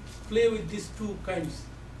only play with these 2 kinds,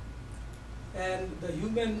 and the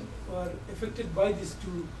human are affected by these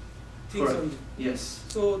 2 things only. Yes.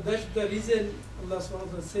 So that's the reason Allah subhanahu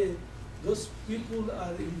wa ta'ala say those people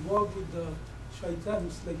are involved with the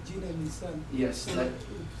shaitans like jinn and insan. Yes. So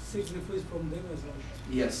seek refuge from them as well.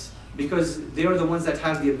 Yes. Because they are the ones that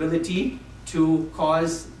have the ability to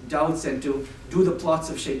cause doubts and to do the plots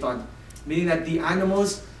of shaitan. Meaning that the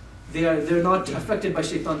animals, they're not affected by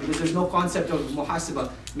shaitan because there's no concept of muhasabah,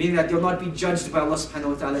 meaning that they'll not be judged by Allah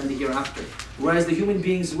subhanahu wa ta'ala in the hereafter. Whereas the human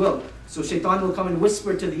beings will. So shaitan will come and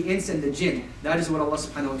whisper to the ins and the jinn. That is what Allah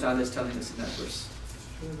subhanahu wa ta'ala is telling us in that verse.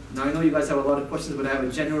 Now I know you guys have a lot of questions, but I have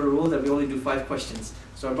a general rule that we only do 5 questions.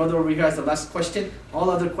 So our brother over here has the last question.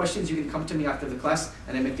 All other questions you can come to me after the class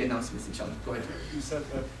and I make the announcements, inshallah. Go ahead. You said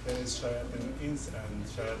that there is shayatin ins and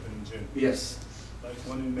shayatin jinn. Yes. Like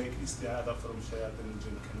when we make isti'adah from shayatin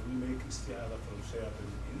jinn, can we make isti'adah from shayatin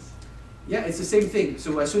ins? Yeah, it's the same thing.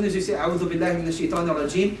 So as soon as you say A'udhu billahi minash shaitanir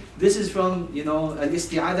rajim, this is from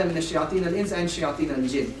al-isti'adah minash shayatin al-ins and shayatin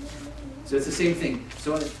al-jinn. So it's the same thing.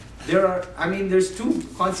 So there's 2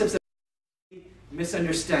 concepts that we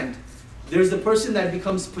misunderstand. There's the person that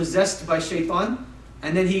becomes possessed by shaitan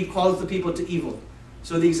and then he calls the people to evil.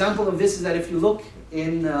 So the example of this is that if you look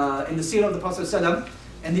in the seerah of the Prophet ﷺ,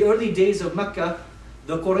 in the early days of Mecca,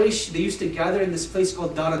 the Quraysh, they used to gather in this place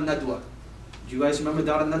called Dar al-Nadwa. Do you guys remember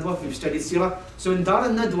Dar al-Nadwa if you've studied seerah? So in Dar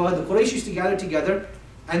al-Nadwa, the Quraysh used to gather together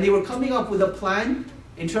and they were coming up with a plan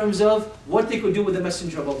in terms of what they could do with the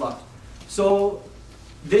Messenger of Allah. So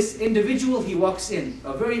this individual, he walks in,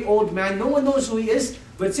 a very old man, no one knows who he is,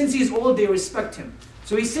 but since he's old, they respect him.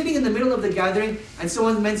 So he's sitting in the middle of the gathering and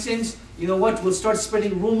someone mentions, you know what, we'll start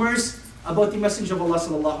spreading rumors about the Messenger of Allah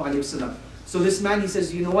sallallahu alaihi wasallam. So this man, he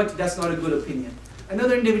says, you know what, that's not a good opinion.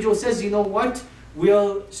 Another individual says, you know what,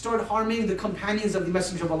 we'll start harming the companions of the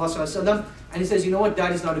Messenger of Allah sallallahu alaihi wasallam. And he says, you know what,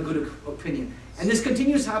 that is not a good opinion. And this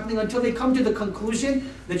continues happening until they come to the conclusion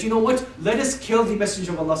that, you know what, let us kill the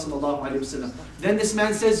Messenger of Allah sallallahu alaihi wasallam. Then this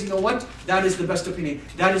man says, you know what, that is the best opinion.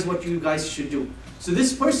 That is what you guys should do. So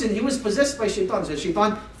this person, he was possessed by shaitan. So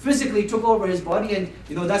shaitan physically took over his body and,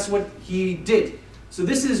 you know, that's what he did. So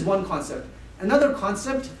this is one concept. Another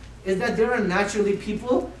concept is that there are naturally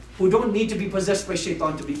people who don't need to be possessed by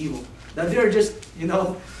shaitan to be evil. That they're just, you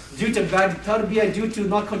know, due to bad tarbiyah, due to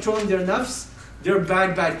not controlling their nafs, they're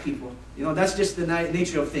bad people. You know, that's just the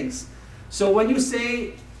nature of things. So when you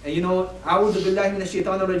say, you know, A'udhu billahi minash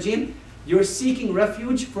shaitanir rajim, you're seeking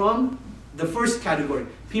refuge from the first category.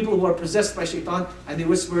 People who are possessed by shaitan and they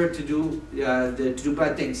whisper to do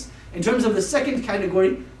bad things. In terms of the second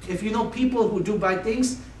category, if you know people who do bad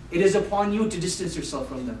things, it is upon you to distance yourself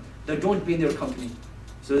from them. That don't be in their company.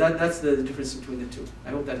 So that's the difference between the two.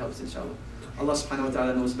 I hope that helps, inshallah. Allah subhanahu wa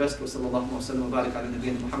ta'ala knows best. Wa sallallahu wa sallam wa barak ala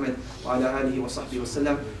nabiyyina Muhammad wa ala alihi wa sahbihi wa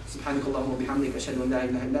sallam. Subhanakallahumma wa bihamdika ashhadu an la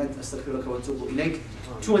ilaha illa anta astaghfiruka wa atubu ilayk.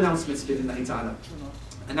 Two announcements bi'idhnillahi ta'ala.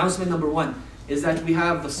 Announcement number one is that we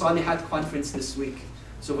have the Salihat conference this week.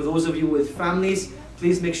 So for those of you with families,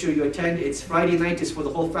 please make sure you attend. It's Friday night, is for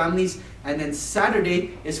the whole families, and then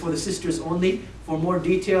Saturday is for the sisters only. For more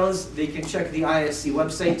details, they can check the IISC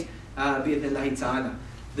website, bi'idhnillahi ta'ala.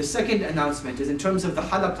 The second announcement is in terms of the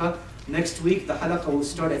halaqah. Next week, the halaqah will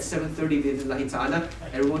start at 7:30 bi'idhnillahi ta'ala,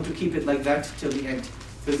 and we want to keep it like that till the end.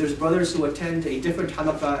 Because there's brothers who attend a different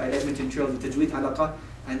halaqah at Edmonton Trail, the Tajweed halaqah,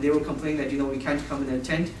 and they will complain that, you know, we can't come and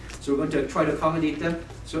attend. So we're going to try to accommodate them.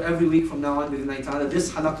 So every week from now on, bi'idhnillahi ta'ala,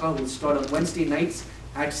 this halaqah will start on Wednesday nights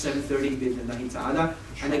at 7:30 bi'idhnillahi ta'ala.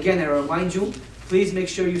 And again, I remind you, please make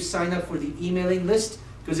sure you sign up for the emailing list.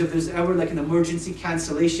 Because if there's ever like an emergency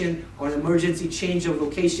cancellation or an emergency change of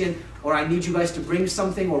location, or I need you guys to bring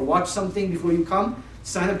something or watch something before you come,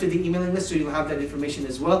 sign up to the emailing list so you'll have that information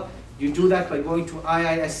as well. You do that by going to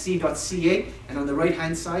iisc.ca, and on the right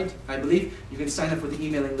hand side, I believe, you can sign up for the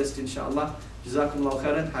emailing list, inshallah. Jazakumullahu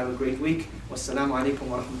khairan. Have a great week. Wassalamu alaikum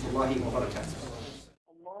wa rahmatullahi wa barakatuh.